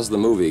all, how's the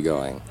movie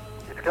going?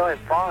 It's going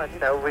fine. You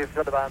know, we've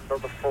got about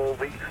another 4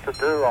 weeks to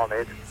do on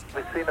it.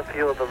 We've seen a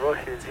few of the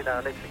rushes, you know,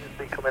 and it seems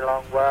to be coming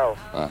along well.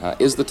 Uh-huh.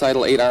 Is the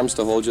title 8 Arms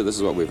to Hold You? This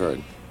is what we've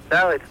heard.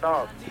 No, it's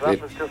not. That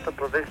was just a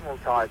provisional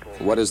title.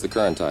 What is the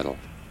current title?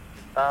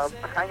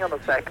 Hang on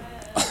a second.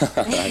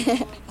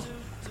 Right.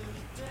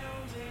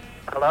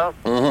 Hello?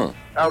 Mm-hmm.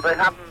 Oh, they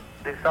haven't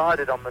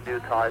decided on the new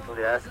title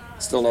yet.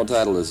 Still no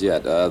title as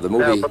yet. The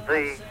movie... No, but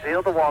the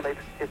other one,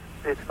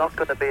 it's not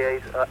going to be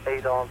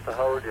eight Arms to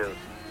Hold You,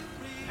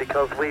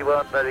 because we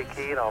weren't very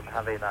keen on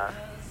having that.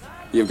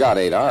 You've got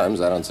 8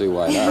 arms. I don't see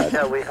why not.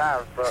 Yeah, we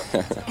have, but...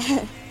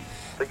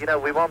 But, you know,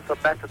 we want a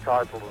better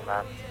title than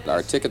that.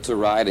 Our Ticket to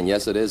Ride, and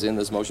yes, it is in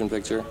this motion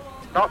picture?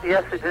 Not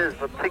yes, it is,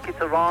 but Ticket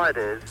to Ride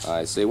is.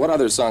 I see. What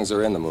other songs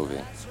are in the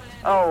movie?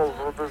 Oh,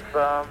 well,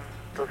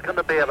 there's going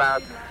to be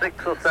about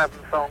 6 or 7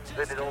 songs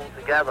in it all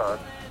together,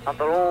 and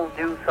they're all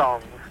new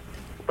songs.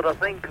 But I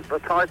think the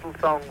title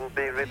song will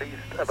be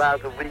released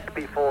about a week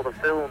before the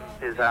film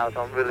is out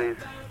on release.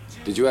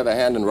 Did you have a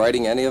hand in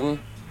writing any of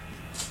them?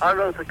 I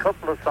wrote a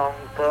couple of songs,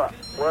 but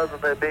whether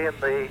they be in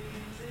the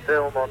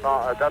film or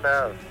not, I don't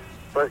know.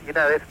 But, you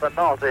know, if they're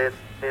not in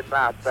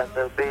that, then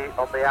they'll be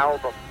on the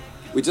album.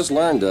 We just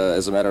learned,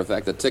 as a matter of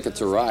fact, that Ticket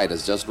to Ride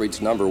has just reached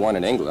 #1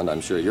 in England.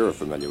 I'm sure you're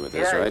familiar with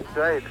this, right? Yeah, it's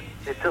great.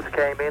 It just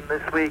came in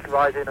this week,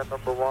 right in at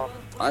 #1.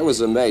 I was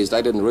amazed.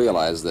 I didn't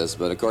realize this,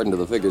 but according to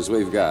the figures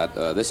we've got,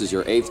 this is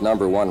your 8th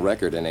 #1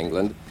 record in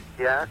England.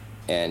 Yeah?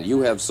 And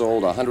you have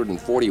sold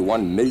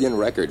 141 million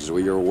records.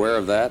 Were you aware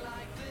of that?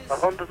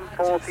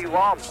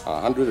 141.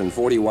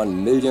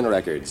 141 million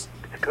records.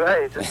 It's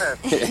great, isn't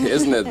it?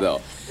 Isn't it,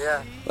 though?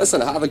 Yeah.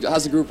 Listen,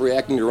 how's the group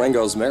reacting to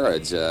Ringo's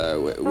marriage?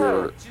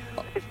 Well,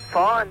 it's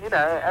fine, you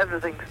know,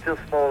 everything's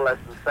just more or less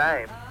the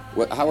same.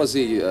 How was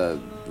he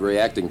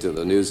reacting to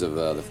the news of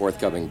the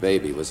forthcoming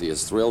baby? Was he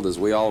as thrilled as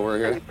we all were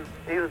here?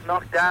 He was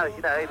knocked out,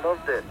 you know, he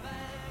loved it.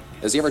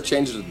 Has he ever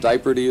changed a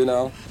diaper, do you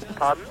know?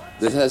 Pardon?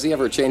 Has he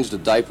ever changed a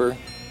diaper?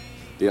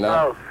 Do you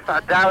know? Oh, I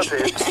doubt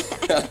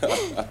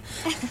it.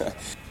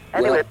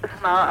 Anyway,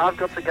 listen, I've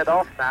got to get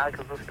off now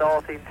because we're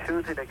starting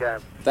shooting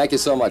again. Thank you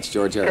so much,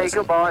 George Harrison. Okay,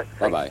 goodbye.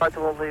 Bye-bye. Bye to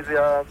all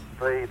the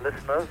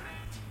listeners.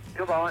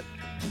 Goodbye.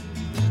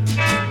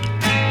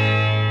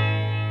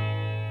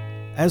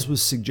 As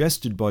was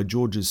suggested by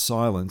George's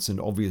silence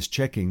and obvious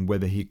checking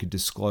whether he could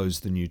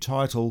disclose the new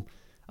title,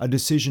 a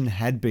decision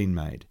had been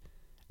made,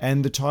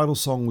 and the title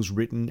song was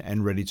written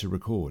and ready to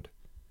record.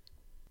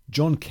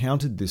 John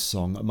counted this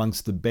song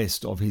amongst the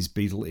best of his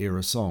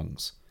Beatle-era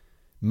songs,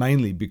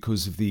 mainly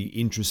because of the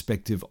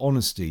introspective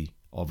honesty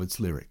of its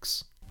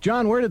lyrics.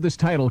 John, where did this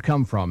title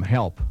come from,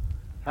 Help?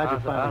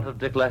 Out of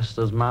Dick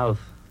Lester's mouth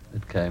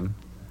it came,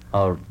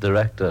 our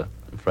director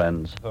and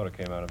friends. I thought it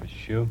came out of his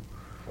shoe.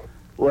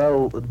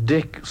 Well,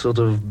 Dick sort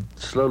of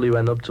slowly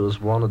went up to us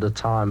one at a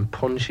time,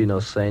 punching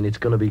us, saying it's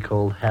going to be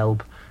called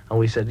Help. And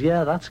we said,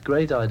 yeah, that's a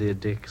great idea,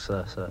 Dick,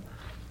 sir.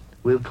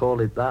 We'll call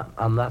it that,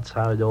 and that's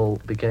how it all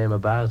became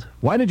about.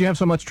 Why did you have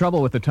so much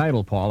trouble with the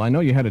title, Paul? I know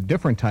you had a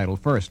different title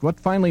first. What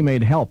finally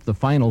made Help the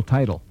final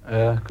title?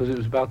 Because it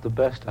was about the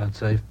best, I'd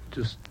say.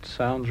 Just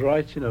sounds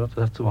right, you know,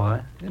 that's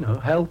why. You know,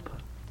 Help.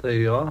 There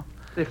you are.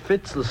 It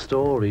fits the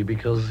story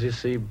because, you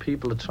see,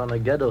 people are trying to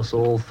get us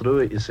all through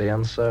it, you see,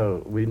 and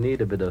so we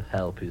need a bit of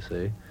help, you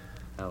see.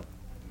 Help.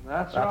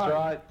 That's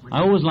right.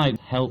 I always liked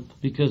Help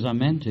because I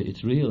meant it.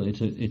 It's real.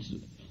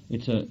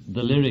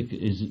 The lyric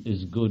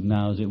is good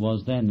now as it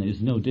was then.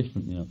 It's no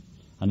different, you know.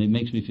 And it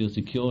makes me feel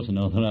secure to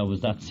know that I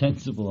was that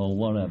sensible or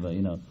whatever,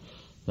 you know.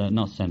 That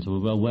not sensible,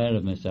 but aware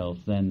of myself.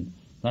 Then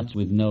that's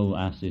with no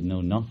acid,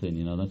 no nothing,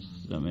 you know. That's,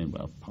 I mean,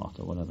 well, pot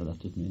or whatever, that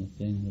doesn't mean a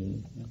thing,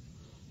 really. Yeah.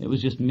 It was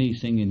just me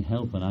singing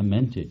Help, and I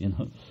meant it, you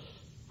know.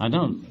 I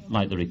don't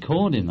like the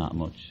recording that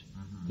much.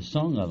 The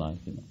song I like,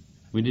 you know.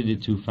 We did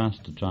it too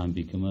fast to try and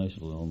be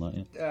commercial and all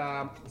that,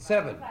 yeah.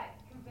 7.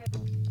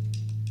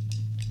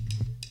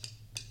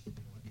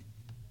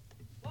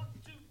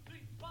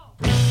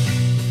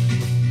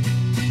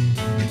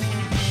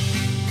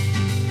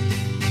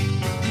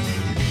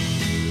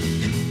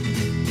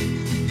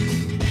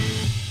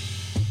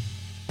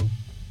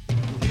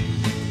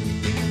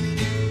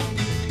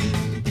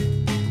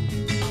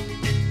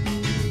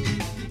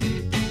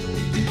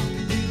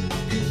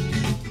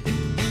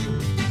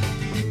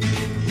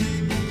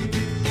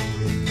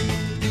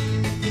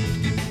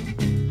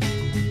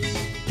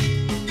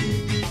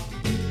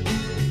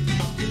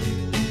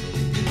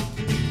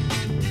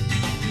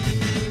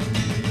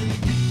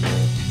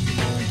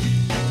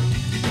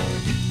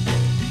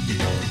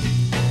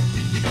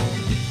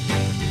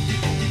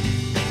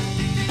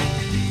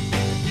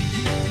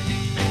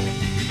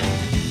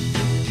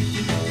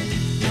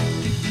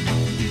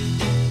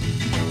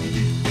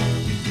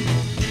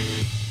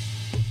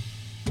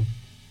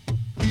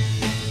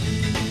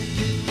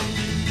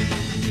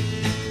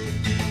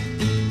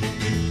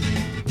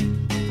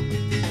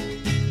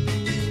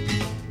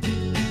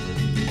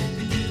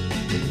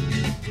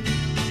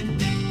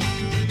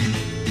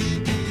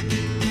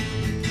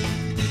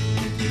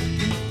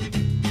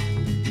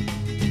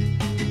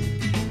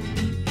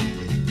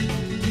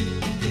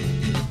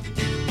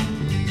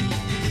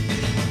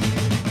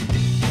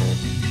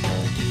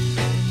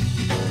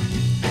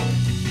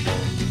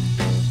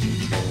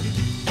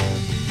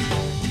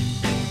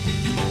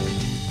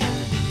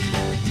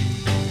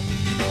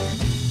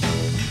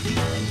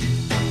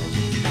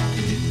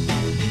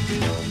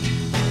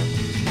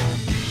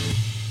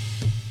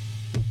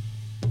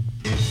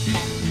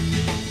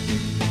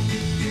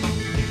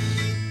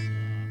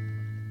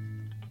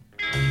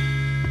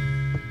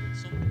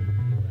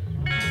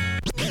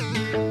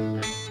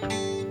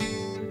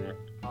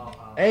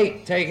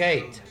 Eight, take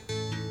 8.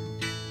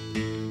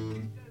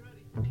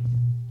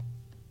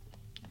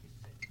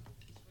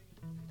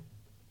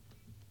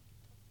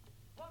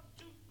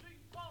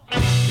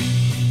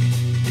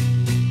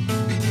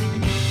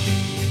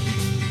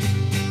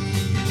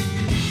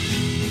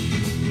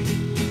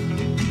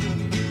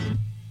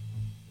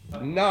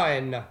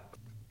 Nine.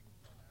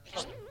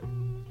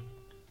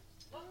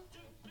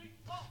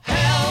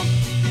 Help!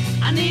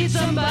 I need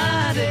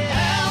somebody.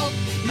 Help!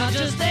 Not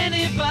just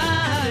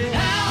anybody.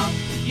 Help!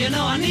 You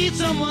know I need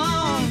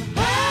someone.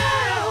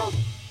 Help!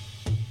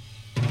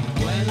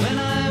 When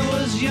I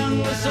was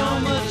younger, so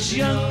much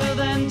younger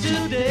than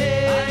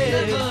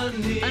today,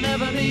 I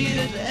never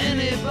needed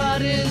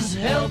anybody's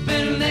help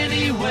in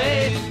any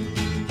way.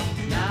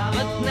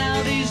 But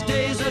now these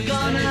days are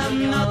gone,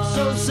 I'm not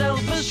so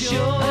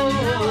self-assured.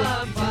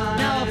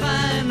 Now I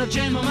find I've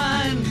changed my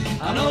mind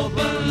and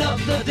open up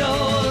the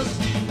doors.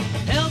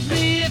 Help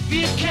me if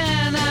you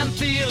can, I'm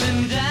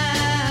feeling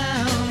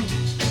down,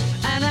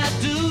 and I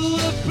do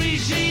appreciate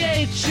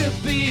appreciate you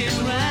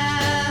being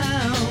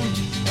round.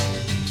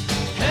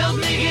 Help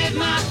me get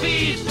my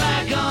feet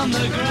back on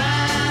the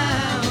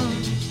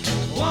ground.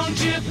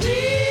 Won't you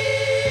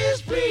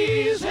please,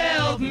 please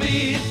help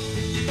me?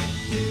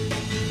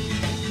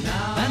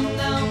 And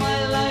now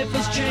my life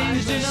has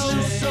changed in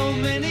oh so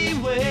many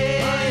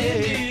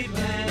ways.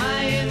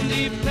 My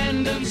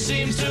independence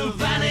seems to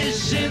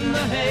vanish in the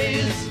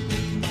haze.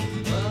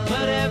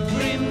 But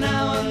every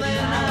now and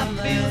then I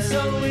feel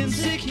so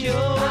insecure.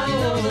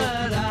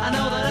 I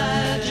know that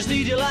I just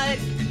need you like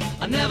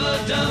I've never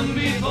done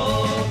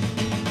before.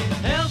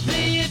 Help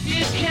me if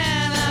you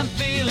can, I'm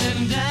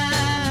feeling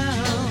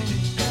down.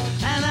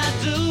 And I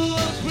do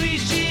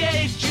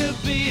appreciate you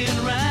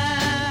being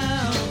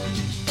round.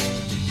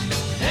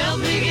 Help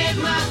me get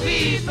my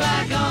feet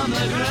back on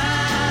the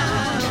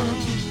ground.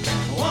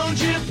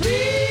 Won't you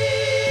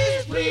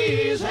please,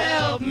 please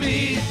help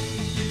me?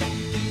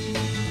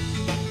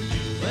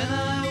 When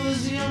I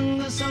was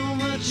younger, so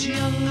much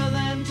younger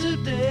than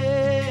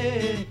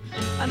today,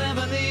 I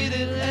never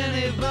needed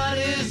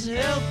anybody's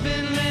help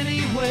in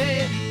any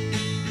way.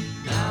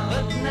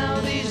 But now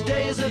these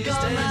days are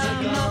gone,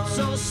 I'm not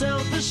so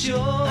self-assured.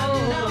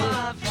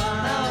 Now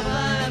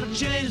I've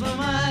changed my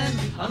mind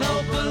and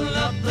opened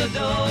up the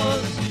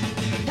doors.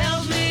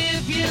 Help me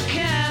if you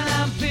can,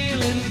 I'm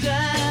feeling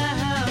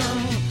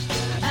down.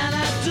 And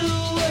I do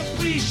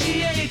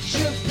appreciate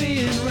you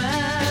being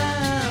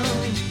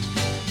round.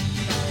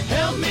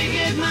 Help me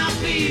get my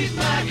feet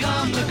back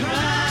on the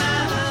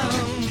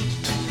ground.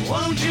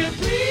 Won't you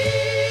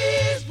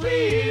please,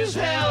 please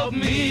help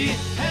me?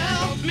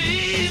 Help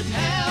me,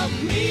 help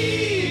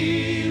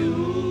me.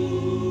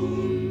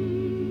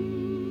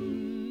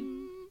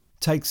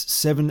 Takes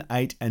 7,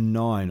 8 and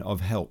 9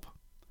 of Help.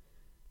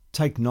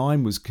 Take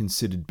 9 was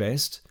considered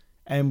best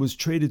and was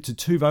treated to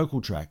 2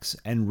 vocal tracks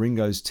and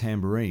Ringo's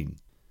tambourine.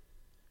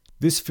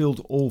 This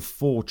filled all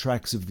 4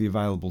 tracks of the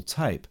available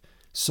tape,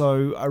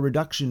 so a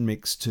reduction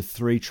mix to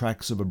 3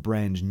 tracks of a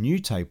brand new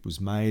tape was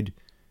made,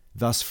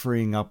 thus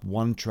freeing up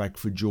 1 track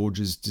for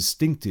George's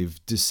distinctive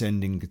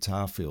descending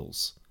guitar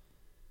fills.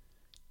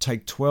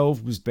 Take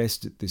 12 was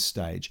best at this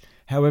stage.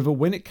 However,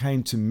 when it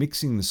came to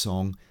mixing the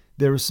song,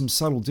 there are some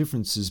subtle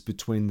differences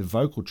between the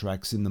vocal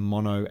tracks in the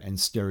mono and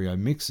stereo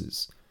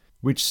mixes,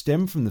 which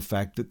stem from the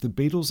fact that the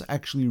Beatles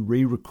actually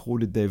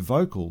re-recorded their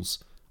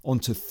vocals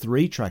onto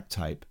 3-track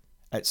tape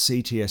at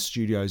CTS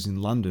Studios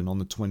in London on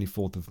the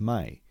 24th of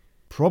May,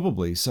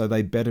 probably so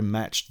they better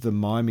matched the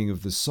miming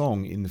of the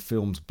song in the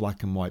film's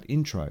black and white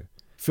intro,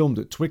 filmed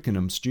at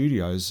Twickenham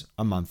Studios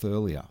a month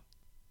earlier.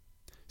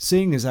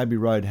 Seeing as Abbey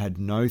Road had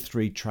no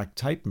 3-track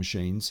tape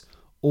machines,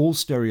 all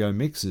stereo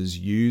mixes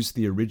use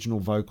the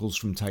original vocals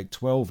from take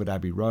 12 at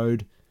Abbey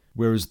Road,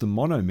 whereas the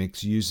mono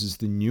mix uses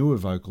the newer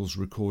vocals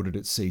recorded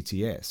at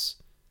CTS.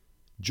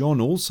 John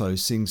also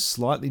sings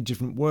slightly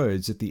different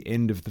words at the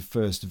end of the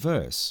first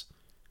verse,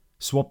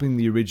 swapping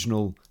the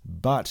original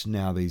 "but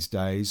now these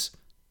days"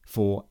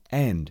 for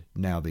 "and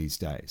now these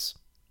days."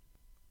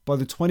 By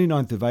the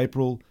 29th of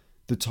April,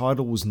 the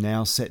title was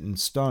now set in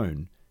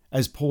stone,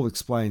 as Paul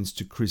explains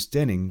to Chris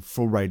Denning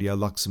for Radio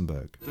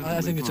Luxembourg.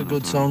 I think it's a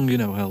good song, you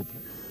know, Help.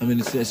 I mean,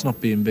 it's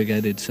not being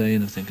big-headed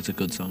saying I think it's a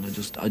good song.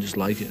 I just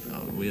like it.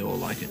 We all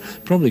like it.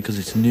 Probably because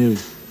it's new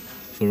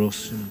for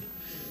us, you know.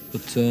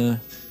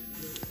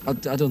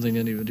 But I don't think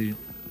anybody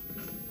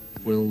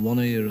will want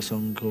to hear a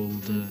song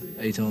called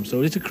 8 Arms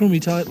Told. It's a crummy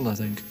title, I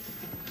think.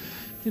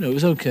 You know, it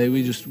was okay.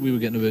 We were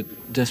getting a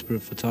bit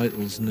desperate for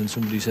titles, and then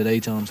somebody said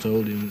 8 Arms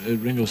Told You,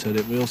 and Ringo said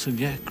it. We all said,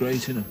 yeah,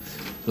 great, you know.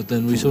 But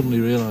then we suddenly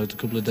realised a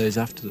couple of days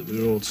after that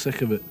we were all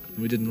sick of it.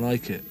 We didn't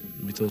like it.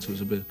 We thought it was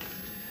a bit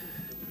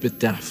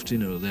daft, you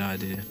know, the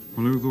idea.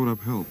 Well, who thought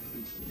up Help?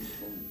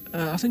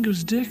 I think it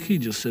was Dick. He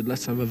just said,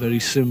 let's have a very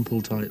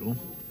simple title,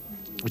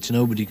 which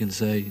nobody can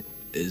say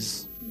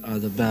is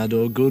either bad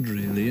or good,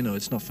 really. You know,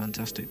 it's not a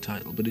fantastic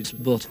title, but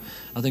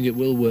I think it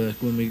will work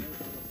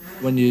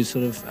when you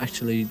sort of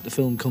actually, the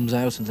film comes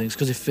out and things,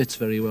 because it fits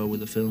very well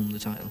with the film, the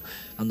title,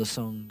 and the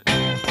song.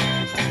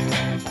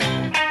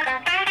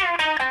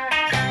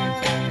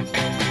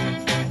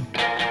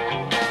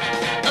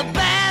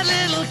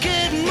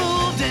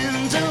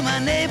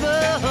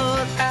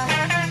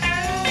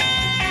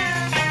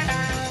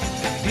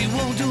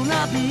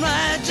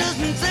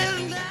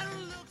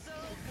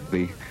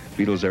 The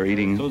Beatles are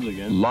eating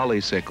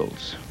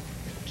lollysickles.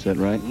 Is that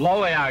right?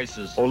 Lolly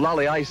ices. Oh,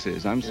 lolly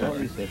ices. I'm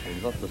sorry.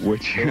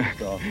 Which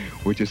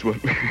is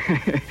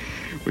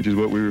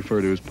what we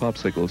refer to as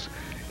popsicles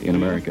in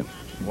America.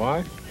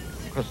 Why?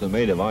 Because they're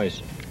made of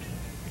ice.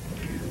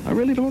 I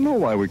really don't know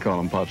why we call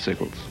them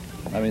popsicles.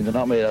 I mean, they're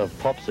not made out of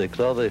popsicles,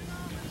 are they?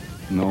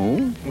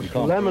 No. It's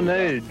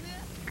lemonade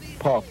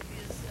pop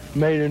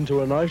made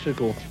into an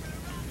icicle.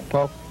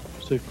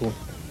 Popsicle.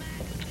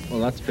 Well,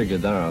 let's figure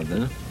that out,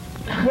 then.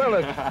 Well,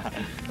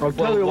 I'll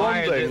tell you one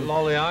thing. Why is it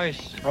lolly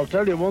ice? I'll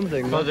tell you one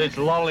thing. Because it's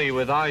lolly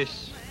with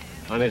ice,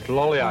 and it's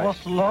lolly ice.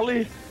 What's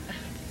lolly?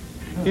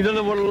 You don't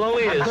know what a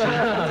lolly is?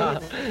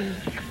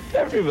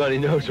 Everybody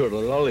knows what a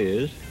lolly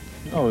is.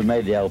 Oh, we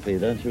made the LP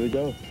then, shall we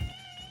go?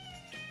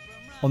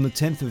 On the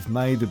 10th of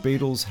May, the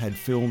Beatles had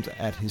filmed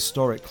at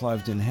historic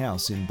Cliveden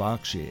House in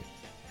Berkshire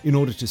in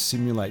order to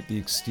simulate the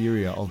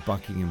exterior of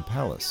Buckingham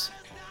Palace.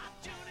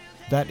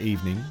 That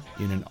evening,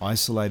 in an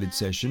isolated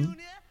session,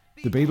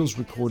 the Beatles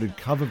recorded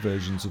cover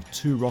versions of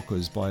Two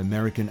Rockers by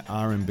American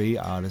R&B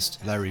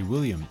artist Larry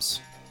Williams.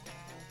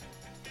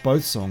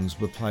 Both songs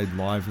were played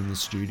live in the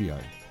studio.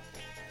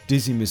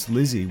 Dizzy Miss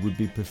Lizzy would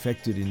be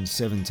perfected in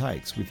 7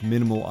 takes with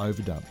minimal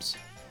overdubs.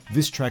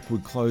 This track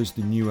would close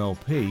the new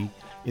LP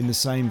in the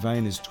same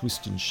vein as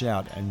Twist and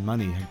Shout and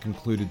Money had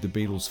concluded the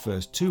Beatles'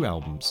 first 2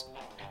 albums,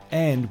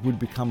 and would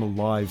become a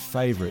live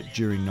favourite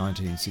during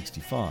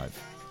 1965.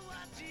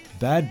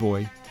 Bad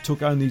Boy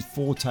took only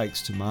 4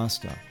 takes to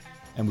master,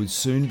 and would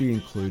soon be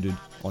included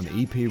on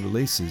EP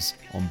releases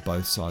on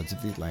both sides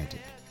of the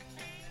Atlantic.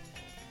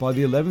 By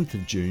the 11th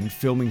of June,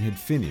 filming had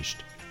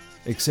finished,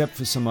 except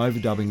for some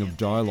overdubbing of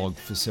dialogue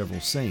for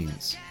several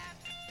scenes.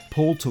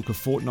 Paul took a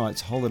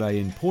fortnight's holiday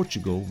in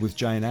Portugal with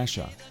Jane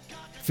Asher,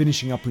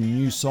 finishing up a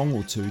new song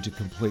or 2 to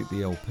complete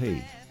the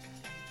LP.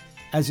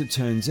 As it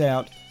turns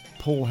out,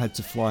 Paul had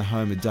to fly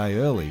home a day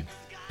early,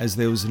 as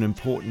there was an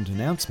important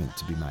announcement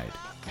to be made.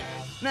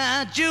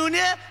 Now,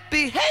 Junior,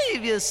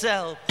 behave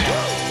yourself.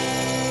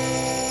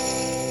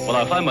 Well,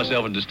 I find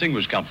myself in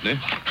distinguished company,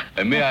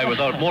 and may I,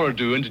 without more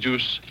ado,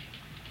 introduce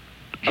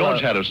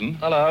George Harrison,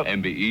 Hello.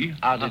 MBE.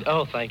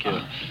 Oh, thank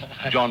you.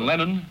 John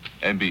Lennon,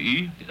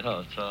 MBE.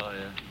 Oh, sorry,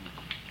 yeah.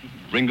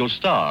 Ringo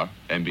Starr,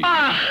 MBE.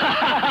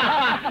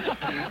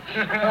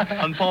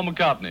 And Paul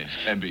McCartney,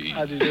 MBE.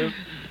 How do you do?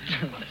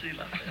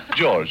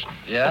 George,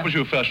 Yeah? what was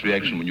your first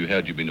reaction when you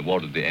heard you'd been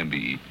awarded the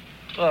MBE?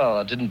 Well,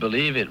 I didn't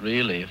believe it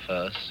really at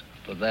first,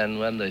 but then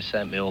when they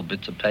sent me all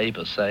bits of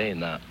paper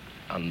saying that,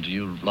 and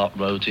you lot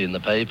wrote it in the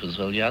papers,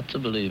 well, you had to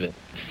believe it.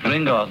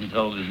 Ringo hasn't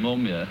told his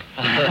mum yet.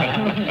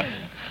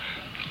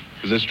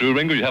 Is this true,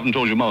 Ringo? You haven't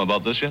told your mum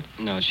about this yet?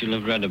 No, she'll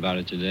have read about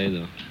it today,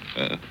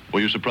 though.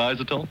 Were you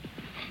surprised at all?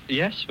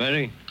 Yes,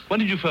 very. When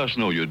did you first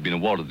know you had been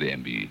awarded the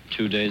MBE?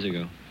 2 days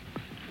ago.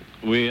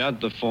 We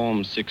had the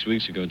form 6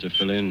 weeks ago to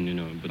fill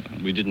in,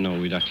 but we didn't know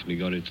we'd actually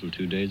got it till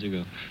 2 days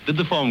ago. Did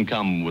the form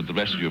come with the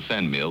rest of your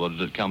fan mail, or did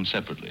it come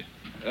separately?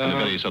 In a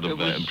very sort of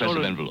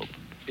impressive envelope?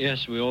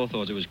 Yes, we all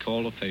thought it was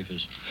call-up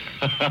papers.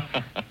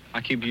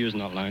 I keep using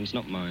that line, it's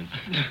not mine.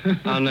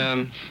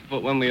 And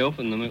but when we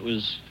opened them, it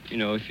was,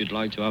 if you'd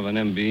like to have an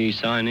MBE,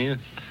 sign here.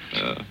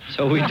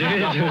 So we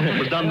did. It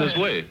was done this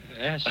way?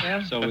 Yes.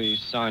 So we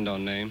signed our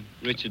name,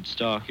 Richard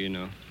Starkey,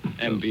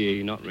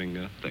 MBE, not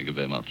Ringo. Thank you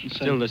very much.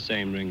 Still the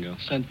same Ringo.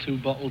 Sent 2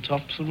 bottle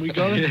tops and we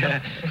got it.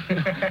 Yeah.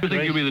 Do you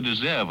think you really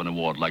deserve an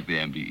award like the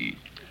MBE?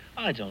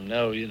 I don't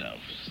know,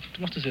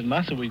 What does it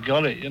matter? We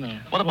got it,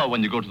 What about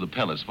when you go to the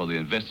palace for the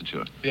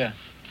investiture? Yeah.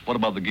 What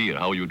about the gear?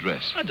 How are you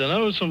dressed? I don't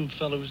know. Some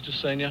fellow was just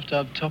saying you have to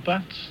have top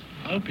hats.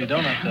 I hope you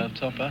don't have to have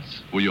top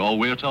hats. Will you all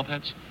wear top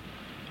hats?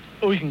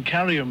 Oh, we can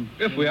carry them.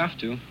 If we have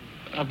to.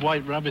 Have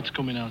white rabbits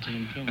coming out in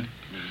them, can't we?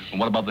 And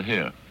what about the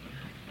hair?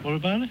 What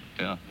about it?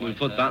 Yeah. We'll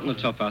put that in the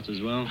top hat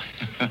as well.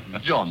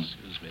 John,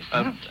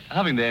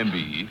 having the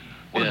MBE,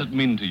 what does it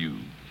mean to you?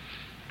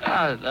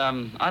 I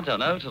don't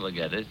know till I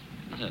get it.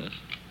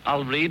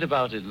 I'll read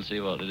about it and see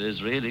what it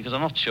is, really, because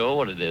I'm not sure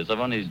what it is. I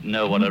only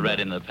know what I read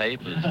in the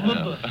papers.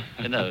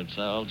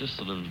 So I'll just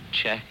sort of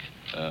check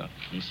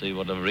and see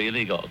what I've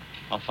really got.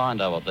 I'll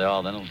find out what they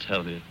are, then I'll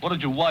tell you. What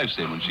did your wife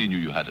say when she knew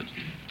you had it?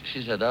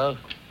 She said, oh.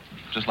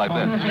 Just like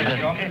that?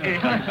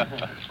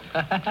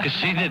 Because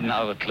she didn't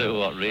have a clue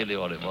what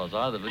it was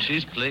either, but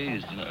she's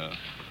pleased,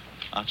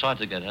 I tried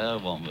to get her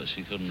one, but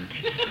she couldn't.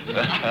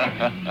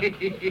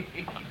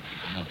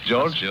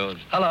 George? George.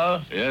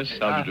 Hello. Yes,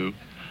 how do you do?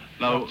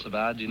 Now, not so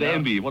bad, the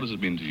MBE, what does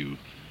it mean to you?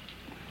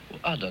 Well,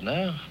 I don't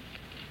know.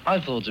 I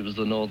thought it was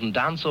the Northern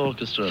Dance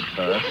Orchestra at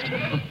first,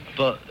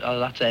 but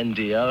that's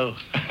NDO.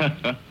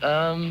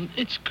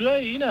 It's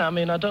great,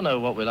 I don't know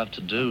what we'll have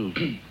to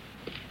do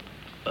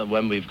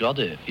when we've got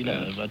it,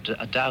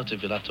 I doubt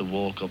if we'll have to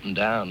walk up and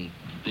down,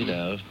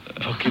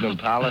 Buckingham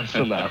Palace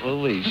and that,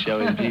 will we?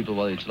 Showing people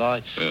what it's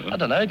like. I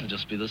don't know, it'll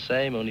just be the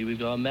same, only we've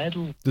got a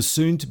medal. The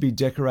soon-to-be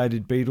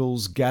decorated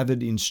Beatles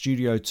gathered in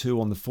Studio 2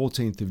 on the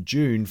 14th of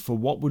June for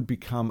what would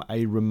become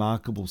a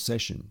remarkable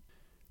session,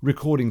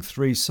 recording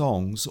 3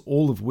 songs,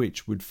 all of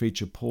which would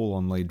feature Paul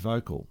on lead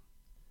vocal.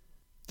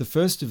 The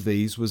first of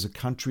these was a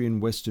country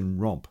and western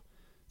romp,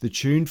 the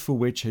tune for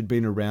which had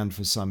been around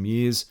for some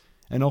years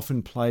and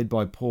often played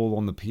by Paul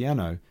on the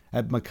piano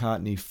at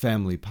McCartney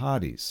family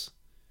parties.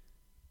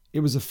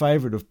 It was a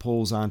favourite of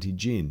Paul's Auntie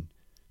Gin,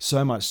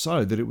 so much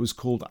so that it was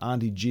called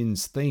Auntie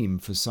Gin's theme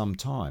for some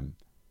time,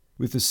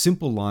 with a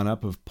simple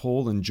lineup of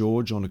Paul and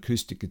George on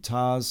acoustic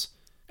guitars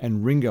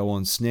and Ringo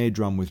on snare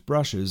drum with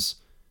brushes.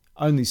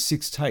 Only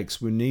 6 takes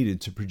were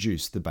needed to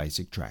produce the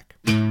basic track.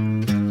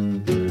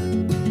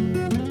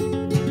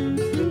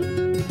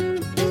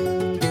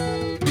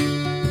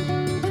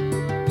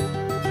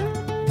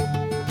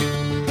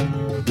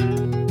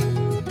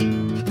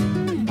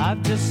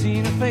 I've just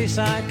seen her face,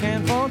 I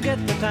can't forget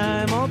the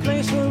time or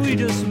place where we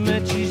just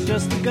met. She's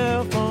just the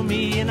girl for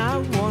me, and I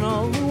want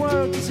all the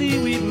world to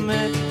see we've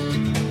met.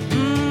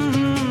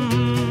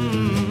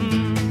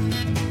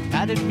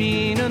 had it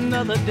been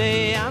another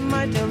day, I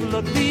might have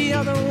looked the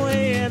other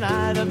way and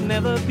I'd have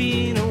never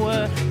been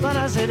aware. But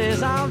as it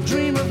is, I'll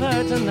dream of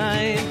her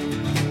tonight.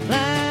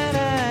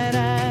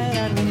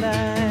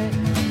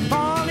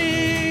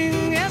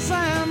 Falling, yes,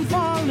 I'm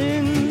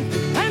falling,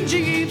 and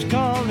she keeps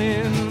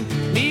calling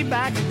me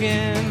back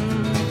again.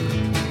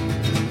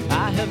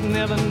 I have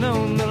never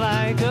known the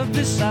like of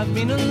this. I've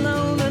been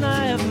alone and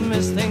I have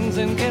missed things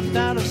and kept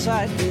out of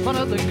sight. But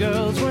other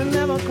girls were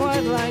never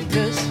quite like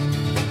this.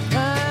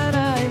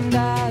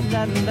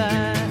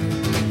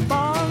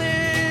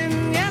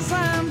 Falling, yes,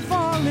 I'm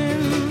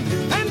falling,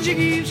 and she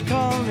keeps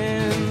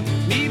calling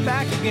me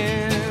back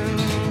again.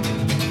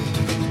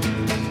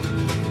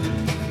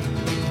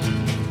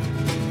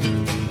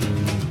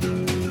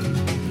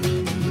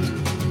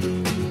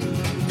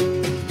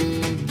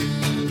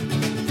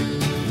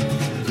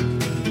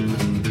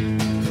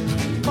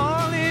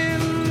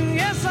 Falling,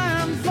 yes,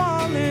 I'm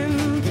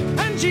falling,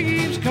 and she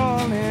keeps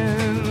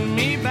calling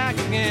me back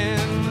again.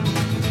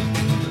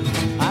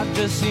 I've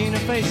just seen her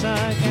face,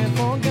 I can't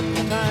forget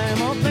the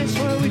time or place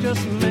where we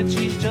just met.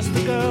 She's just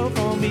the girl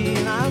for me,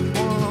 and I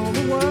want all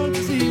the world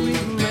to see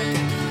we've met.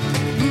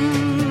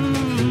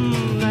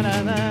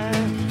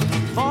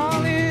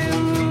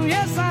 Falling,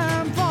 yes,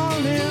 I'm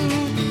falling,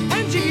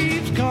 and she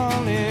keeps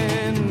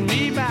calling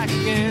me back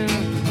again.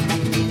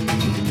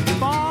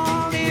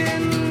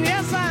 Falling,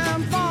 yes,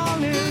 I'm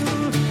falling,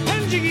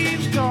 and she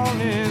keeps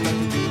calling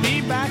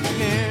me back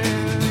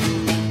again.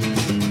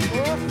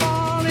 Oh,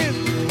 falling,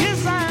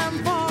 yes,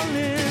 I'm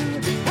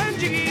falling, and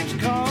she keeps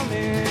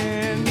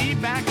calling me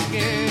back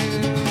again.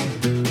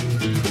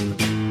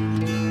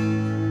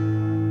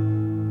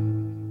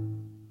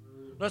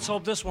 Let's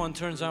hope this one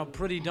turns out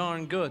pretty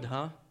darn good,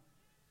 huh?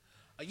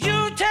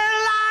 You tell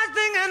lies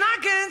thinking I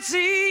can't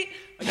see.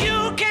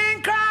 You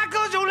can't cry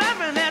 'cause you're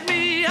laughing at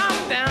me.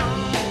 I'm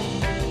down.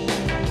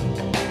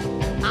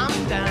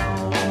 I'm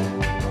down.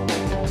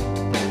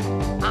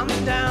 I'm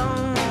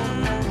down.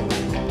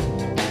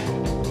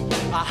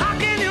 How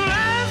can you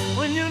laugh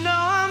when you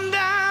know I'm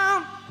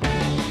down?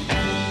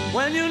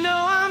 When you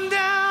know I'm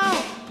down.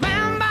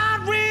 Man by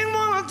ring,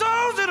 one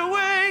throws it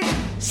away.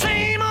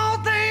 Same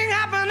old thing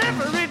happen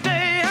every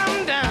day.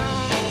 I'm down.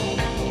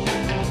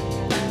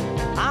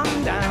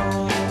 I'm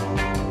down.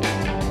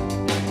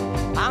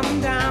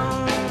 I'm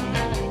down.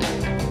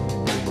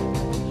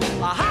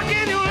 How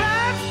can you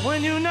laugh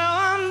when you know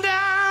I'm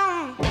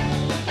down?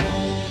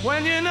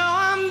 When you know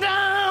I'm down.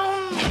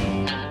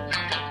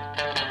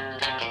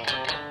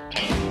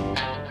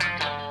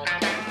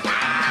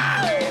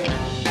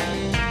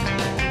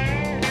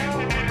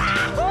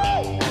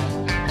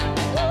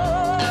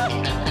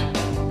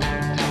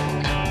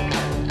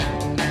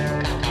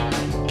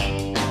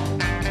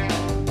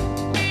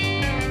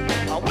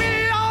 We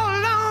all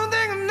alone,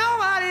 think of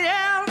nobody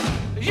else.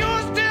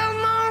 You're still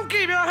alone,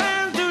 keep your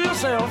hands to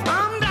yourself.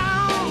 I'm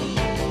down.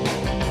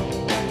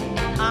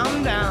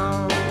 I'm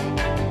down.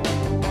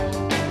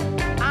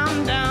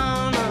 I'm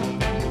down.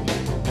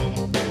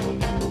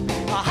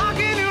 How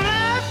can you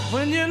laugh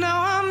when you know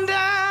I'm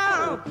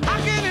down? How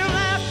can you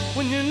laugh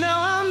when you know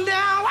I'm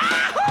down?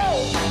 Wahoo!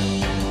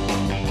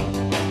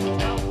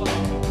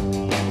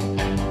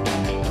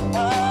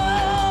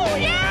 Oh,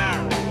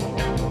 yeah!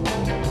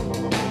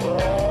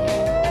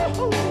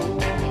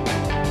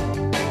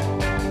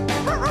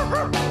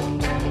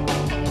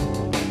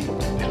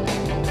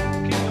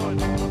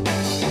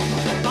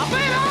 Oh,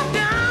 baby, I'm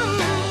down.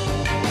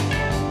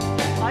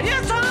 Oh,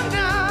 yes, I'm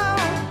down.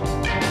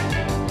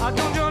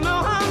 Don't you know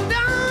I'm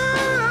down?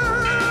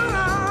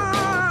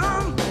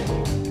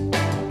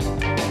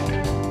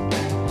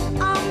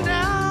 I'm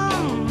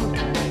down.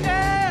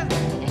 Yeah.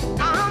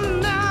 I'm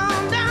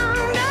down,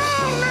 down,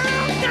 down,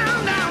 down, down,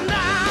 down,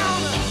 down.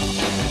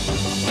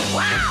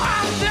 Wow,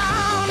 I'm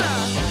down.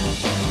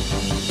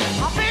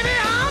 Oh, baby,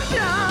 I'm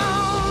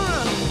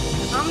down.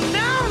 I'm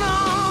down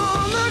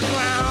on the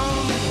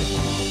ground.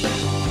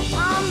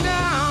 I'm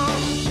down.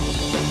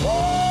 Oh,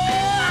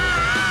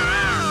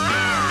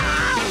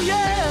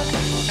 yeah.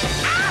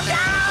 I'm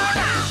down.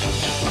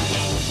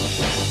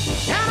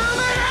 Down on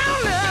the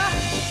ground.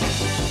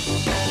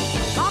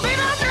 Oh,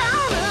 baby, I'm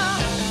down.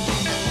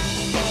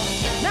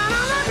 Down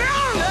on the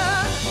ground.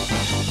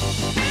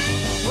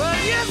 Well,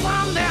 yes,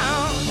 I'm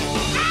down.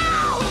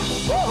 Ow!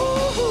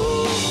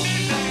 Woo-hoo-hoo.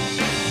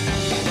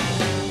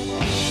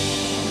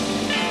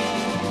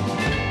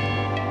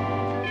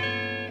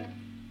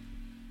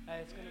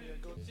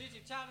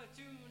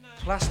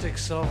 Plastic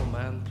Soul,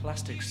 man.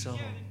 Plastic Soul.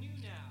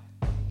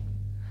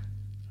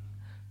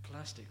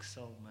 Plastic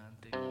Soul, man.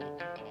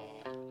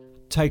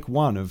 Take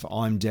one of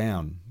I'm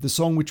Down, the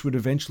song which would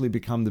eventually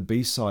become the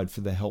B-side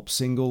for the Help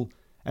single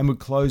and would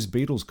close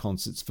Beatles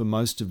concerts for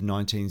most of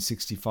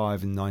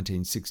 1965 and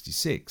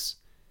 1966.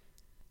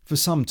 For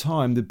some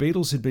time, the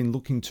Beatles had been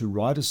looking to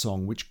write a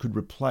song which could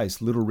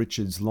replace Little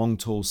Richard's Long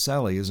Tall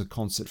Sally as a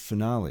concert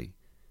finale,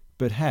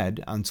 but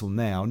had, until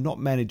now, not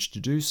managed to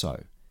do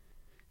so.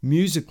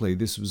 Musically,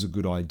 this was a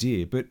good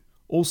idea, but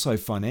also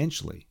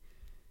financially,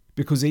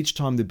 because each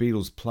time the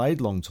Beatles played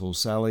Long Tall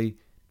Sally,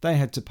 they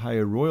had to pay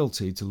a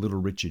royalty to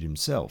Little Richard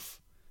himself.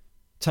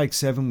 Take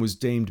 7 was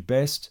deemed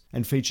best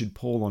and featured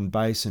Paul on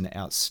bass and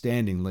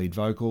outstanding lead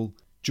vocal,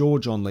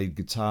 George on lead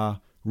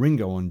guitar,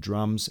 Ringo on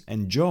drums,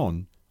 and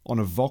John on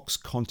a Vox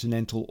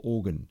Continental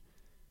organ,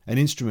 an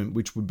instrument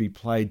which would be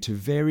played to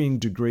varying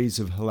degrees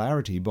of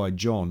hilarity by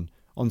John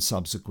on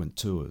subsequent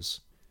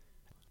tours.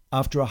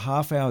 After a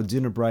half-hour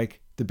dinner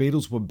break, the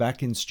Beatles were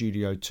back in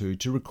Studio 2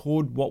 to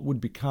record what would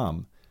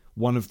become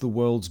one of the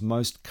world's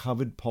most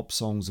covered pop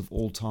songs of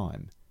all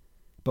time,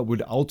 but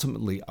would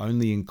ultimately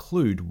only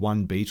include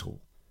one Beatle.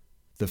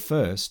 The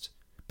first,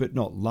 but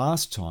not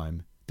last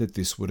time, that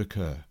this would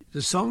occur.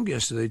 The song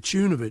yesterday,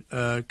 tune of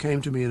it,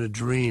 came to me in a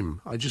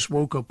dream. I just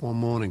woke up one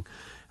morning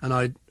and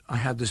I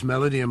had this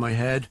melody in my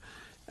head,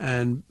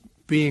 and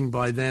being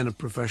by then a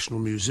professional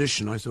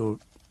musician, I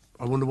thought,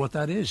 I wonder what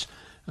that is.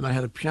 And I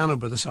had a piano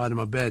by the side of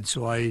my bed,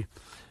 so I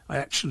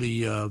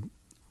actually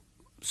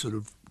sort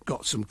of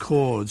got some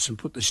chords and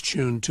put this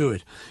tune to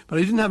it. But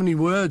I didn't have any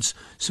words,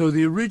 so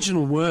the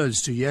original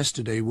words to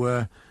yesterday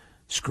were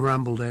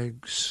scrambled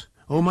eggs.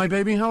 Oh, my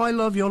baby, how I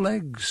love your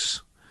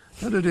legs.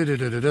 I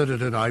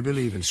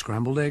believe in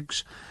scrambled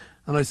eggs.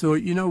 And I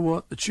thought, you know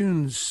what, the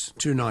tune's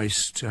too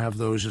nice to have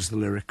those as the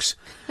lyrics.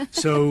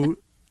 So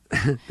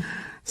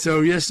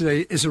so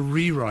yesterday is a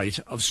rewrite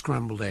of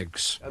Scrambled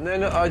Eggs. And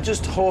then I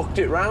just hawked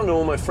it round to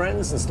all my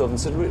friends and stuff and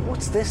said,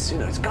 what's this? You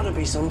know, it's got to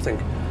be something.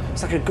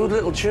 It's like a good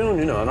little tune,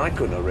 you know, and I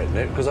couldn't have written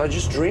it because I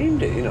just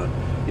dreamed it, you know.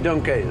 You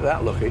don't get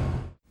that lucky.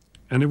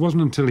 And it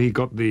wasn't until he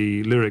got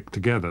the lyric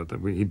together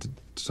that he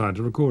decided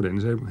to record it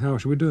and said, how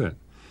should we do it?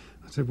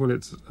 I said, well,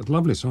 it's a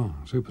lovely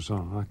song, super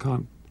song. I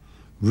can't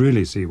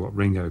really see what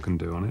Ringo can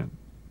do on it.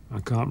 I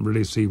can't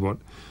really see what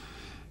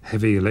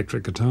heavy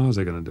electric guitars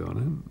are going to do on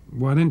it.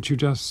 Why didn't you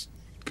just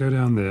go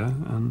down there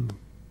and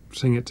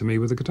sing it to me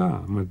with the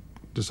guitar, and we'd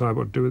decide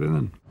what to do with it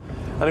then.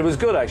 And it was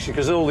good, actually,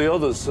 because all the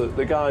others,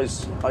 the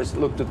guys, I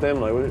looked at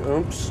them like,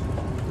 oops,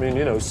 I mean,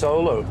 you know,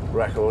 solo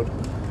record.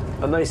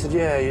 And they said,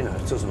 yeah, you know,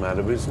 it doesn't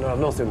matter, there's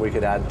nothing we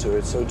could add to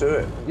it, so do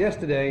it.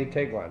 Yesterday,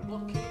 take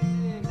 1.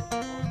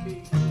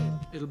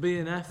 It'll be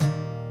an F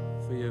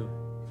for you.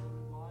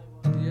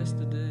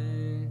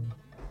 Yesterday.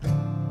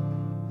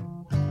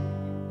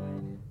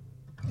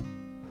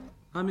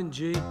 I'm in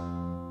G,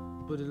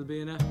 but it'll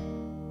be an F.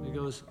 It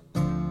goes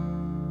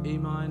E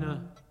minor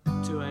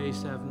to A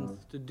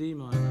 7th to D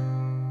minor.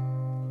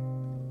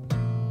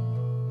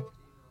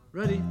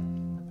 Ready?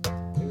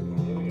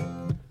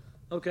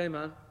 Okay,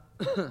 man.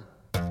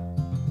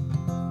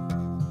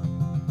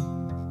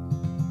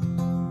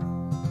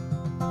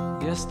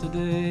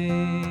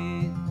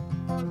 Yesterday,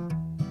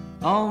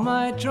 all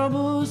my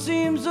troubles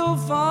seem so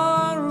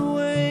far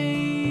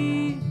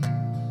away.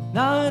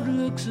 Now it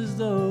looks as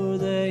though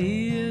they're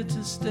here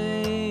to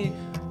stay.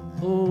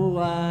 Oh,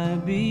 I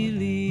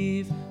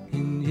believe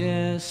in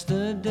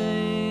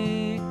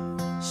yesterday.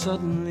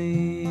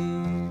 Suddenly,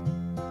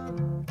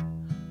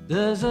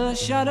 there's a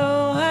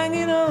shadow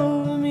hanging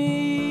over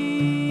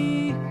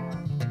me.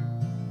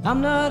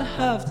 I'm not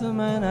half the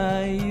man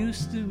I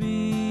used to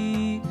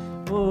be.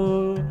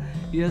 Oh,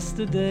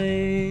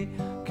 yesterday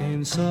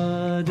came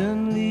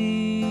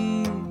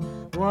suddenly.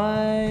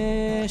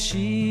 Why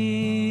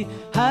she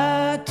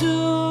had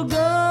to go,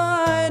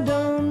 I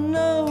don't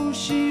know,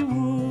 she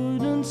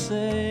wouldn't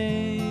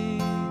say.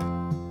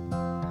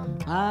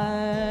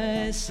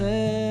 I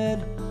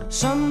said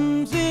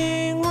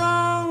something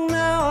wrong,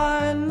 now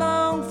I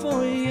long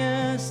for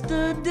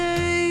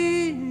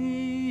yesterday.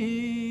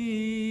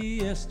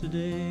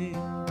 Yesterday,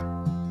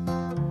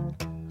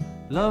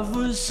 love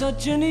was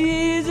such an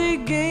easy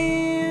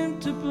game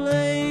to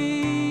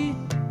play.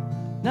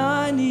 Now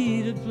I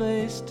need a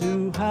place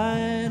to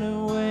hide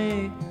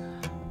away.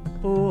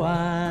 Oh,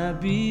 I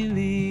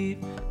believe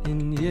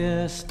in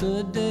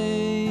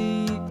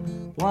yesterday.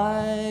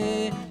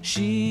 Why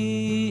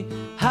she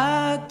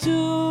had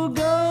to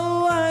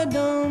go, I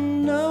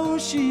don't know,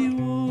 she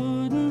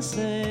wouldn't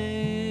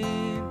say.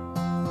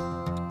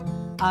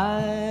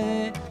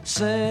 I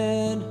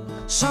said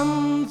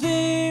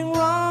something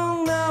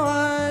wrong, now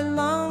I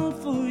long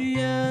for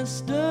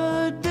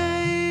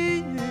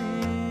yesterday.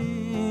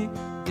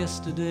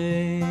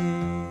 Yesterday,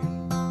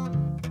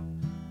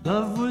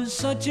 love was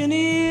such an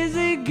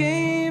easy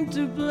game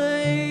to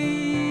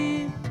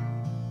play.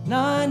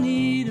 Now I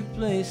need a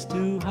place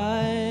to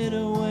hide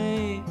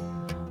away.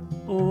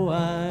 Oh,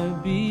 I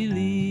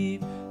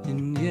believe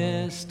in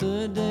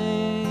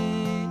yesterday.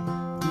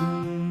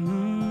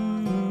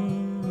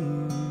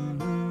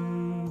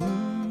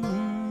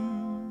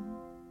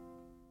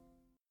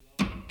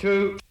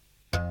 2.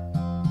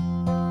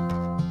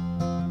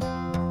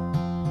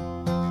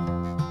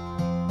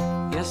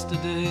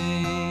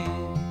 Yesterday,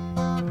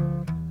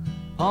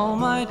 all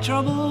my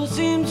troubles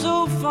seem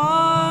so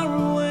far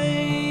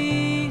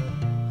away.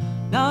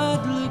 Now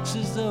it looks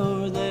as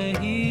though they're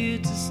here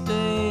to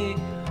stay.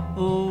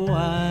 Oh,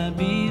 I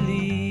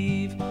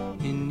believe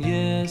in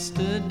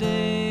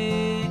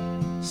yesterday.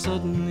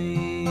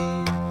 Suddenly,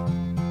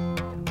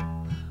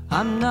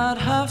 I'm not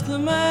half the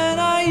man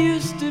I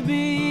used to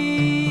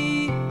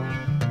be.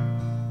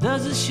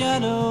 there's a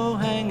shadow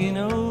hanging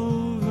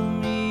over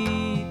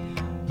me.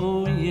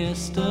 Oh,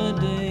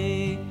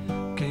 yesterday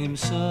came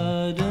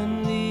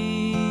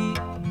suddenly.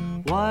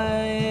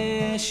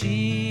 Why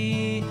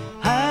she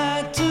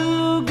had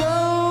to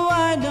go,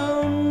 I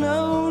don't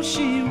know,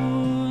 she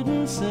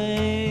wouldn't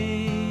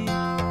say.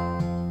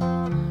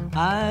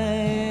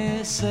 I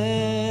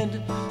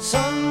said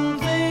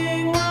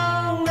something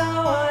wrong,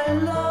 now I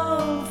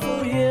long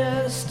for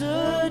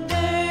yesterday.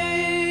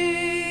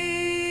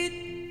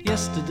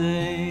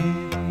 Yesterday,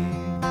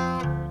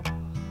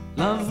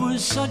 love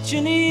was such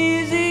an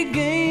easy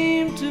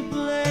game to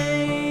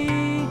play.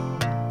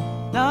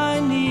 Now I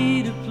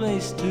need a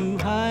place to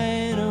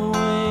hide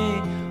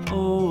away.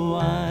 Oh,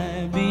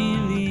 I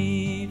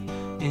believe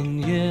in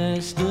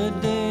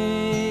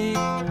yesterday.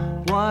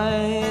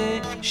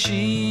 Why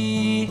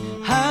she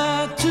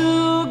had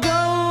to go,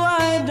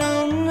 I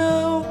don't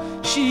know,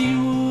 she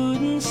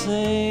wouldn't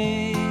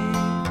say.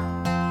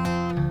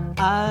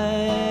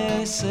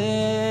 I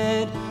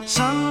said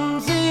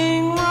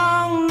something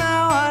wrong,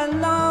 now I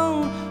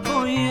long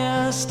for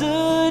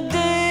yesterday.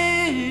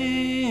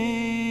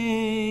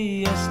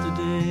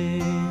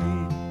 Yesterday,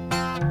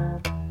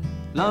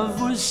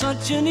 love was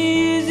such an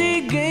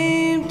easy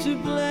game to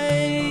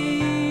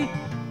play.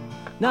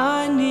 Now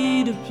I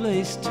need a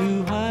place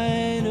to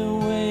hide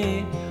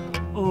away.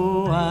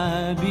 Oh,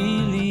 I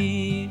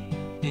believe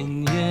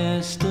in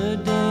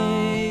yesterday.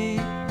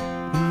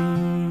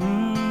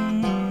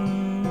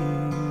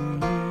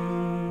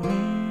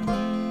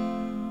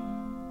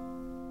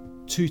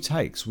 2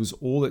 takes was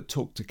all it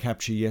took to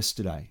capture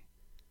Yesterday.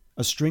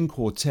 A string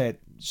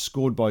quartet,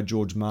 scored by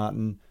George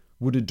Martin,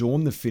 would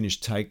adorn the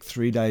finished take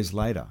 3 days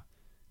later,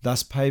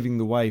 thus paving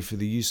the way for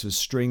the use of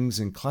strings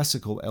and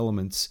classical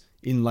elements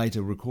in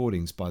later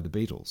recordings by the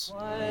Beatles.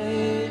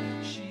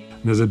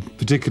 There's a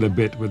particular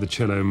bit where the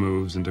cello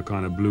moves into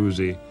kind of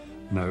bluesy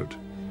note.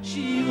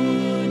 She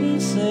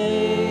wouldn't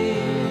say.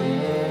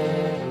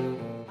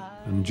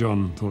 And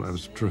John thought that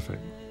was terrific.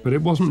 But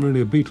it wasn't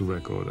really a Beatle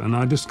record, and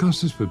I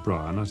discussed this with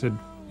Brian. I said,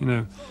 you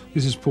know,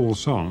 this is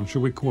Paul's song,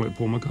 should we call it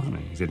Paul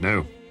McCartney? He said,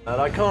 no.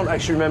 And I can't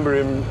actually remember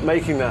him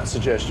making that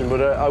suggestion,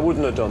 but I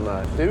wouldn't have done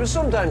that. It was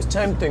sometimes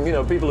tempting, you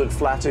know, people would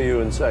flatter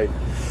you and say,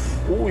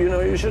 oh, you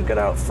know, you should get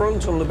out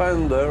front on the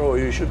band there, or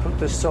you should put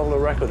this solo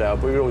record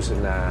out, but we always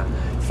said, nah.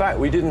 In fact,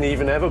 we didn't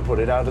even ever put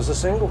it out as a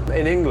single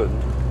in England,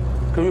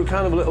 because we were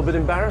kind of a little bit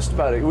embarrassed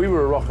about it. We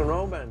were a rock and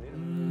roll band. You know?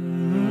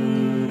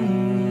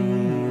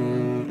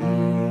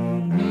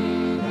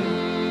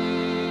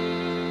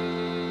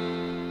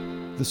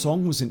 The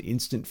song was an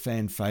instant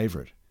fan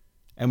favourite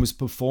and was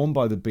performed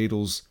by the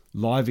Beatles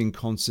live in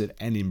concert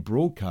and in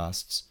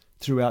broadcasts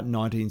throughout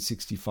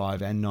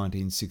 1965 and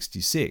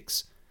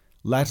 1966,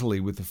 latterly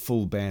with a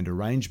full band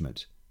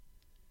arrangement.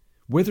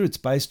 Whether it's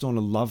based on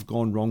a love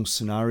gone wrong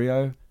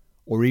scenario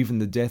or even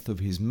the death of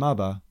his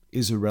mother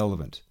is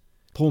irrelevant.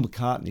 Paul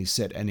McCartney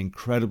set an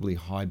incredibly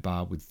high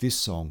bar with this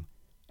song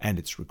and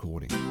its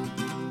recording.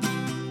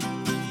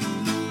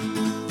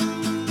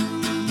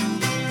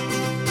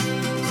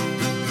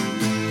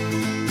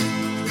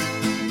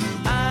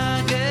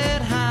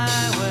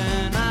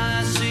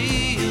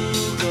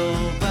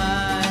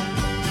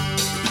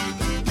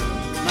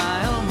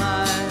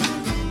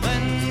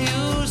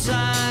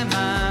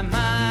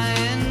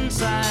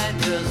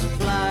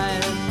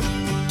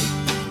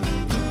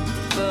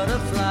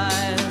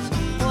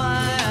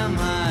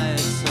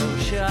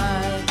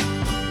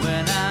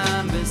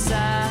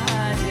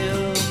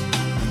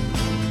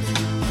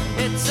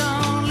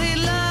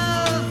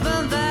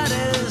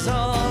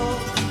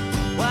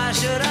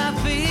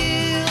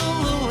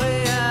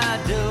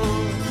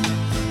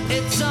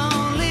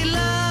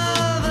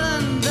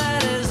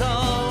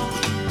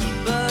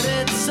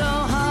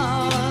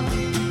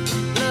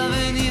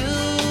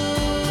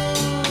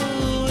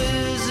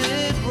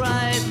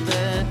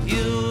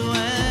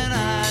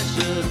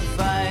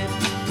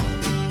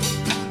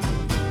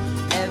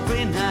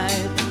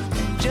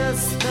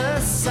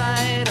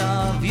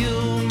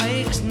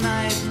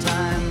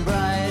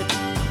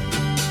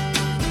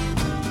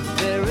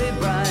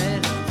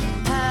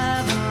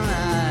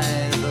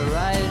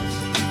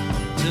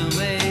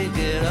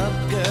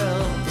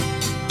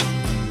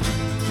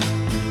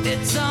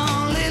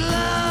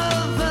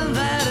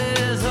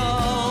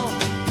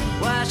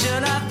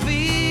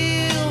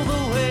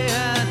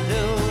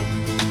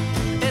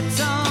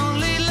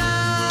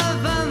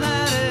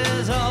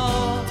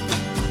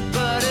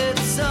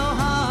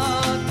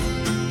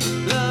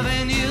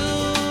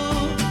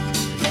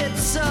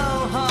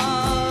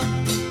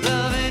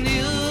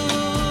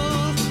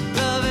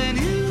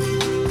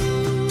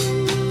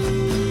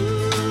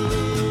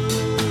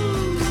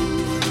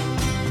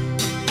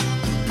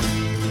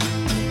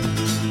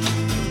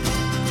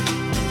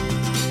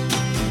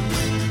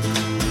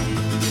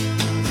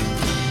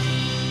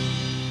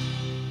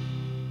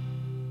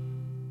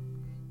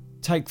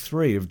 Take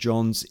 3 of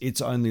John's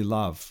It's Only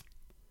Love.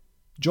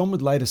 John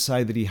would later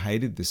say that he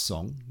hated this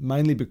song,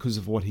 mainly because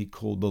of what he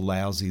called the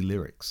lousy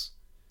lyrics.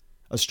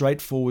 A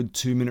straightforward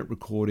 2-minute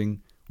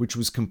recording which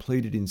was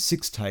completed in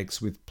 6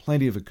 takes with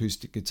plenty of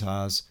acoustic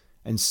guitars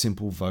and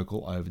simple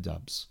vocal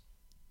overdubs.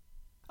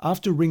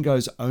 After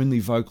Ringo's only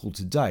vocal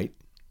to date,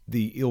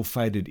 the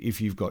ill-fated If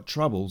You've Got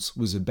Troubles,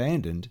 was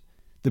abandoned,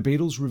 the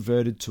Beatles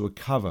reverted to a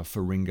cover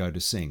for Ringo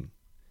to sing.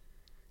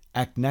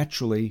 Act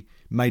Naturally,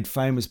 made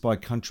famous by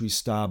country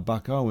star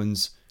Buck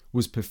Owens,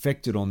 was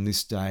perfected on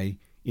this day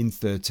in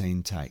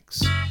 13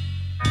 takes.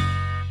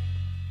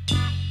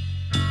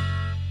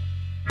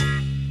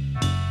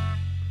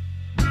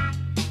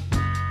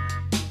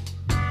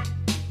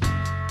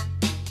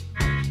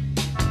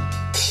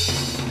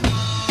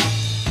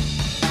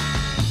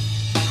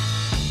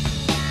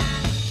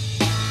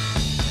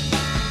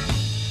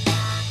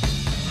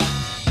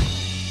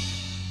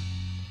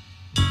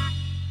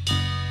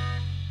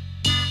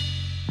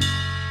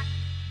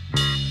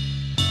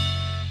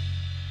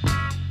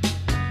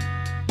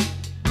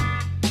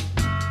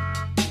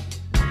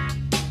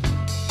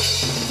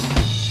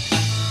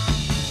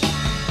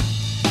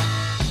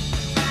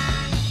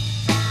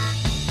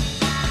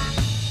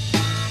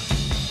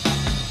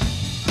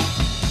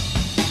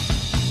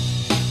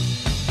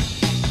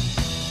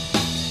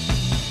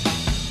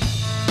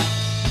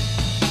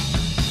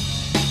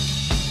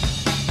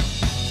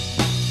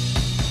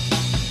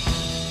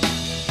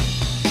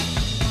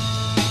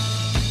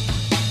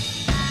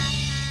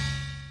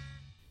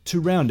 To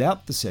round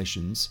out the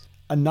sessions,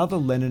 another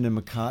Lennon and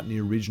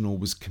McCartney original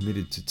was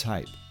committed to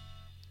tape.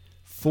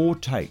 4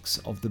 takes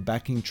of the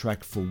backing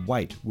track for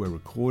Wait were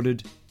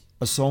recorded,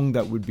 a song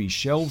that would be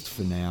shelved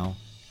for now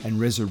and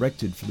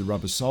resurrected for the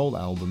Rubber Soul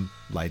album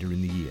later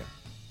in the year.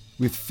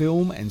 With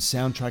film and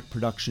soundtrack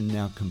production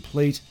now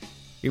complete,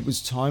 it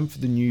was time for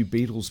the new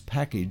Beatles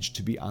package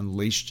to be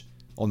unleashed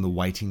on the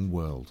waiting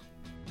world.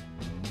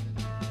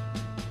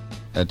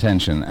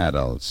 Attention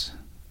adults,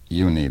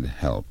 you need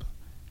help.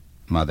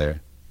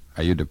 Mother,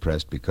 are you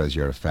depressed because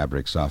your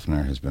fabric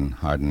softener has been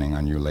hardening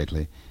on you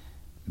lately?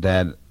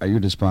 Dad, are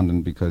you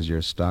despondent because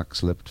your stock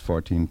slipped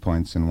 14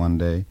 points in one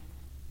day?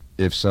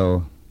 If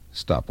so,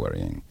 stop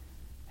worrying.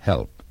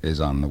 Help is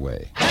on the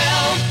way.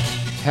 Help!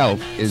 Help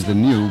is the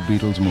new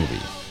Beatles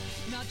movie.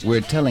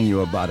 We're telling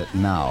you about it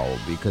now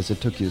because it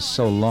took you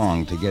so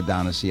long to get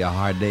down to see A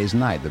Hard Day's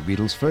Night, the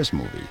Beatles' first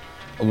movie.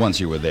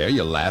 Once you were there,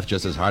 you laughed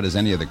just as hard as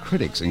any of the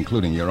critics,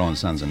 including your own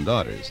sons and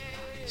daughters.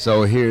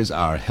 So here's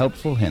our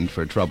helpful hint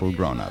for troubled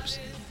grown-ups.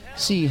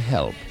 See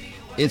Help.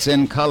 It's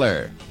in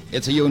color.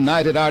 It's a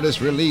United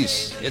Artists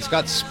release. It's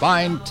got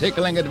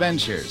spine-tickling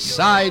adventure,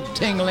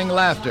 side-tingling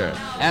laughter,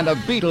 and a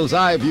Beatles'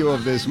 eye view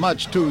of this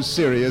much too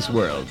serious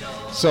world.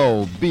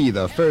 So be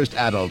the first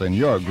adult in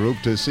your group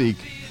to seek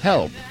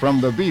help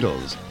from the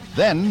Beatles.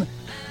 Then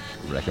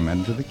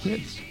recommend to the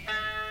kids.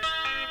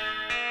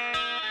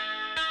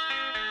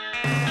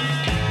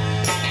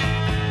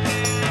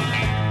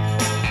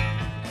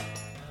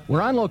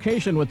 We're on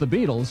location with the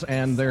Beatles,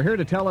 and they're here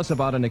to tell us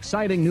about an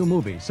exciting new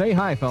movie. Say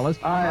hi, fellas.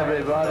 Hi,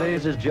 everybody.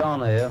 This is John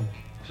here.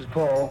 This is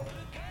Paul,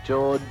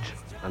 George,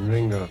 and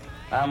Ringo.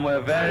 And we're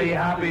very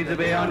happy to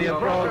be on your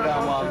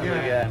program once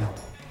again.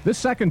 This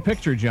second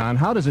picture, John,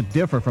 how does it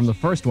differ from the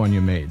first one you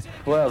made?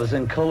 Well, it's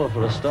in colour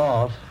for a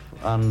start,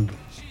 and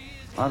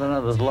I don't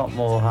know, there's a lot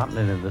more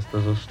happening in this.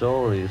 There's a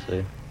story, you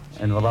see.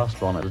 In the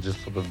last one, it was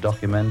just sort of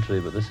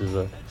documentary, but this is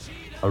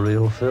a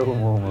real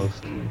film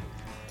almost.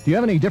 Do you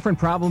have any different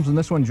problems in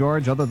this one,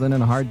 George, other than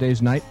in A Hard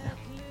Day's Night?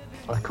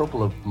 A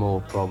couple of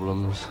more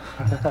problems.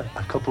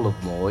 A couple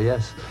of more,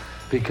 yes.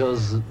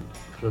 Because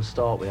for a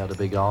start, we had a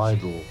big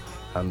idol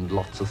and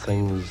lots of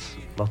things,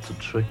 lots of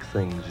trick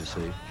things, you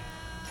see.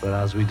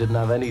 Whereas we didn't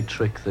have any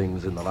trick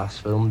things in the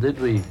last film,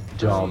 did we,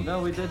 John?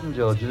 No, we didn't,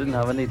 George. You didn't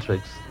have any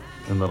tricks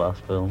in the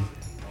last film.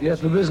 Yes,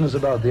 the business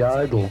about the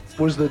idol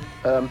was that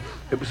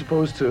it was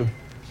supposed to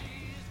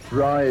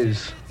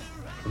rise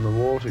from the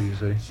water, you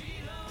see,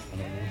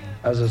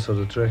 as a sort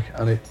of trick,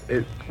 and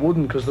it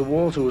wouldn't, because the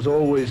water was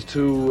always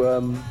too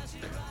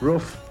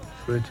rough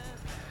for it.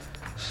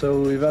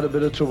 So we've had a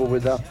bit of trouble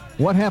with that.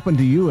 What happened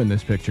to you in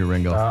this picture,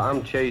 Ringo?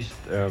 I'm chased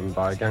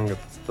by a gang of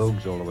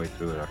thugs all the way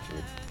through it,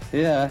 actually.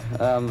 Yeah,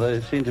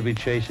 they seem to be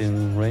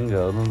chasing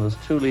Ringo, and there's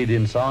 2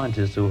 leading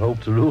scientists who hope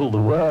to rule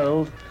the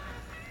world.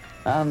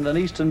 And an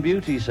Eastern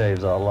beauty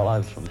saves our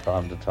lives from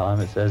time to time,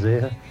 it says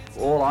here.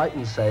 All I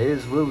can say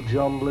is, will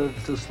John live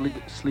to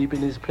sleep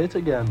in his pit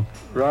again?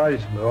 Right.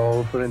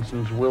 Or, for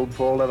instance, will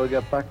Paul ever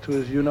get back to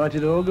his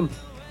United organ?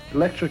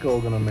 Electric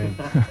organ, I mean.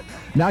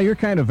 Now, you're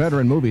kind of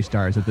veteran movie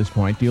stars at this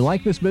point. Do you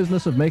like this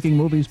business of making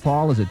movies,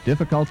 Paul? Is it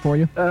difficult for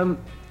you?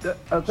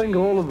 I think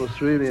all of us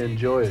really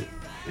enjoy it.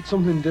 It's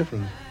something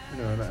different.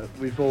 You know, and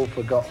we've all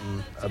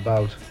forgotten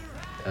about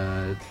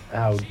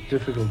how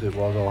difficult it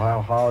was or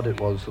how hard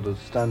it was sort of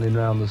standing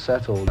around the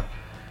set all day.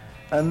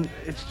 And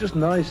it's just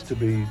nice to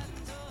be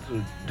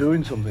sort of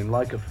doing something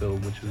like a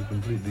film, which is a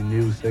completely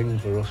new thing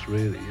for us,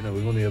 really. You know,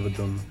 we've only ever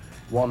done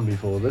one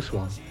before this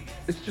one.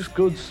 It's just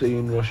good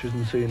seeing rushes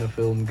and seeing a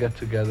film get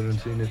together and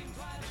seeing it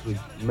sort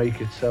of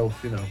make itself,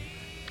 you know,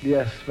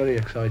 Yes, very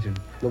exciting.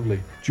 Lovely.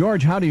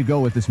 George, how do you go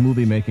with this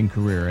movie-making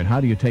career, and how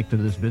do you take to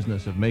this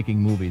business of making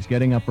movies,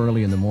 getting up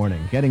early in the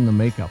morning, getting the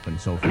makeup and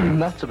so forth?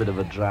 That's a bit of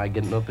a drag,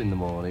 getting up in the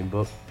morning,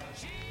 but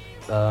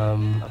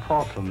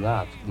apart from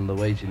that and the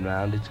waiting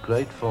round, it's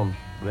great fun.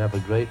 We have a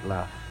great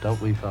laugh, don't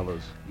we,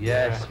 fellas?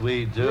 Yes,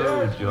 we do,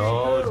 Yes,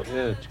 George.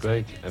 Yeah, it's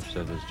great. I've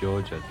said as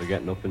George said, for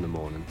getting up in the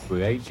morning. We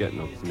hate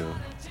getting up, you know.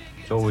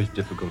 It's always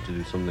difficult to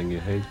do something you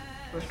hate.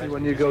 Especially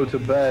when you go to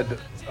bed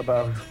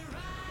about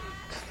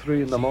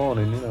 3 in the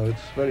morning, you know,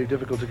 it's very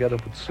difficult to get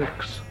up at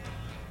 6.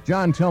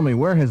 John, tell me,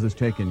 where has this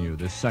taken you,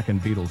 this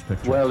second Beatles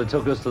picture? Well, it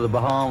took us to the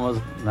Bahamas,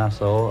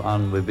 Nassau,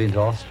 and we've been to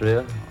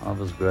Austria. That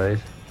was great.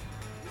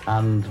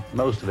 And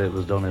most of it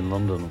was done in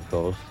London, of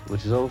course,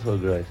 which is also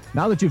great.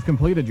 Now that you've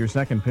completed your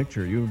second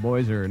picture, you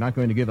boys are not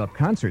going to give up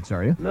concerts,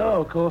 are you?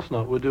 No, of course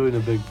not. We're doing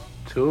a big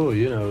tour,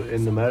 you know,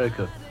 in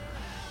America.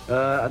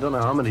 I don't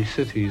know how many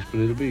cities, but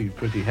it'll be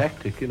pretty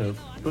hectic, you know.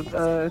 But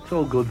it's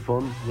all good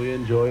fun. We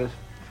enjoy it.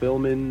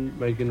 Filming,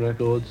 making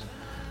records,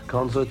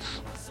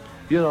 concerts.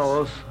 You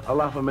know us, a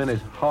laugh a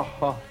minute. Ha,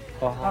 ha,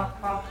 ha,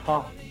 ha,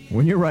 ha.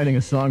 When you're writing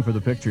a song for the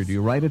picture, do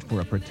you write it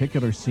for a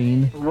particular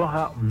scene? What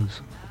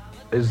happens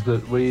is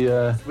that we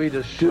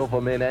just shove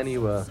them in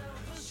anywhere.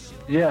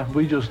 Yeah,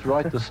 we just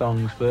write the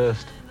songs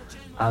first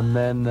and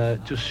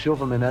then just shove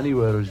them in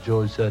anywhere, as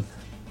George said,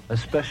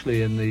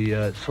 especially in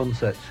the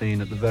sunset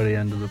scene at the very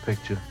end of the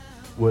picture,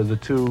 where the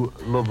two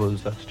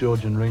lovers, that's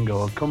George and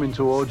Ringo, are coming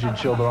towards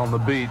each other on the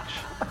beach,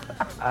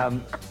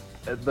 and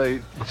they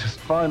just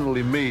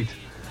finally meet.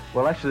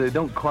 Well, actually, they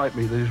don't quite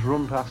meet, they just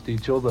run past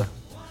each other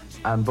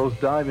and both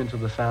dive into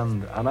the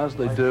sand, and as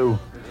they do,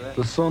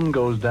 the sun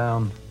goes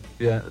down.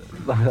 Yeah,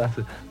 that's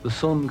it. The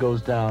sun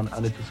goes down,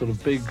 and it's a sort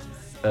of big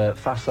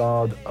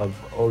facade of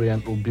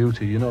Oriental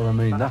beauty, you know what I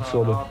mean? That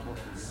sort of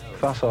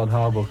facade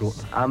Harborough.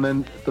 And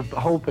then the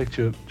whole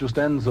picture just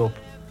ends up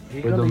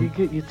with them.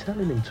 You're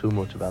telling him too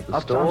much about the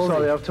story. I'm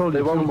sorry, I've told you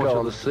they too won't much. go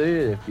on to see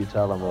it if you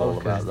tell them all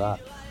about that.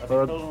 Have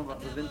you told them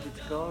about the vintage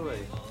car race?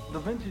 The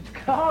vintage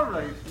car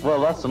race?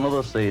 Well, that's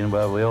another scene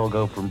where we all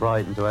go from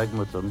Brighton to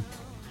Egmerton,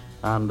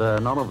 and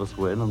none of us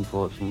win,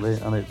 unfortunately,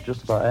 and it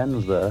just about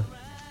ends there.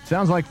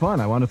 Sounds like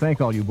fun. I want to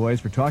thank all you boys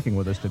for talking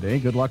with us today.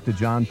 Good luck to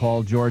John,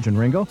 Paul, George, and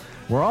Ringo.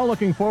 We're all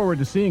looking forward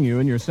to seeing you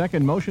in your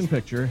second motion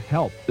picture,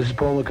 Help. This is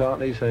Paul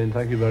McCartney saying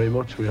thank you very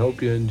much. We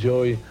hope you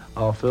enjoy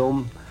our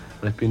film,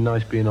 and it's been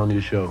nice being on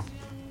your show.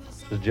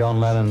 This is John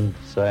Lennon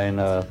saying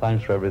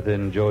thanks for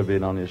everything, enjoy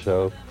being on your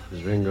show. This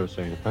is Ringo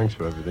saying thanks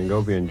for everything.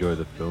 Hope you enjoy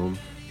the film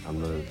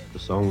and the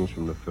songs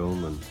from the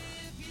film, and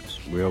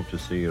we hope to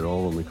see you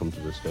all when we come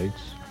to the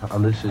States.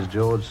 And this is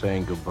George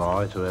saying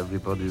goodbye to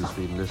everybody who's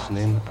been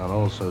listening, and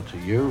also to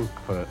you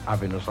for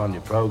having us on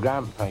your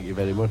programme. Thank you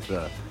very much,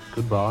 sir.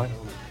 Goodbye.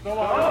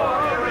 Help!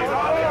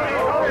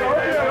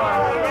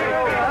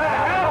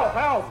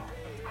 Help!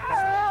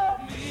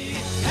 Help me!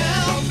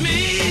 Help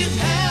me!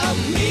 Help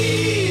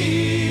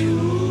me!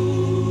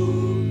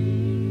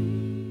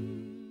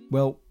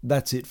 Well,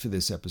 that's it for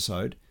this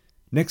episode.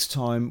 Next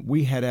time,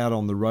 we head out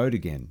on the road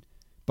again,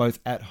 both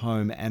at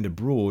home and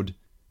abroad,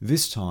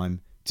 this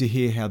time to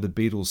hear how the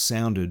Beatles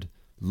sounded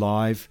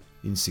live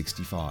in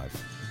 '65.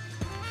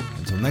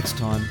 Until next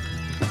time,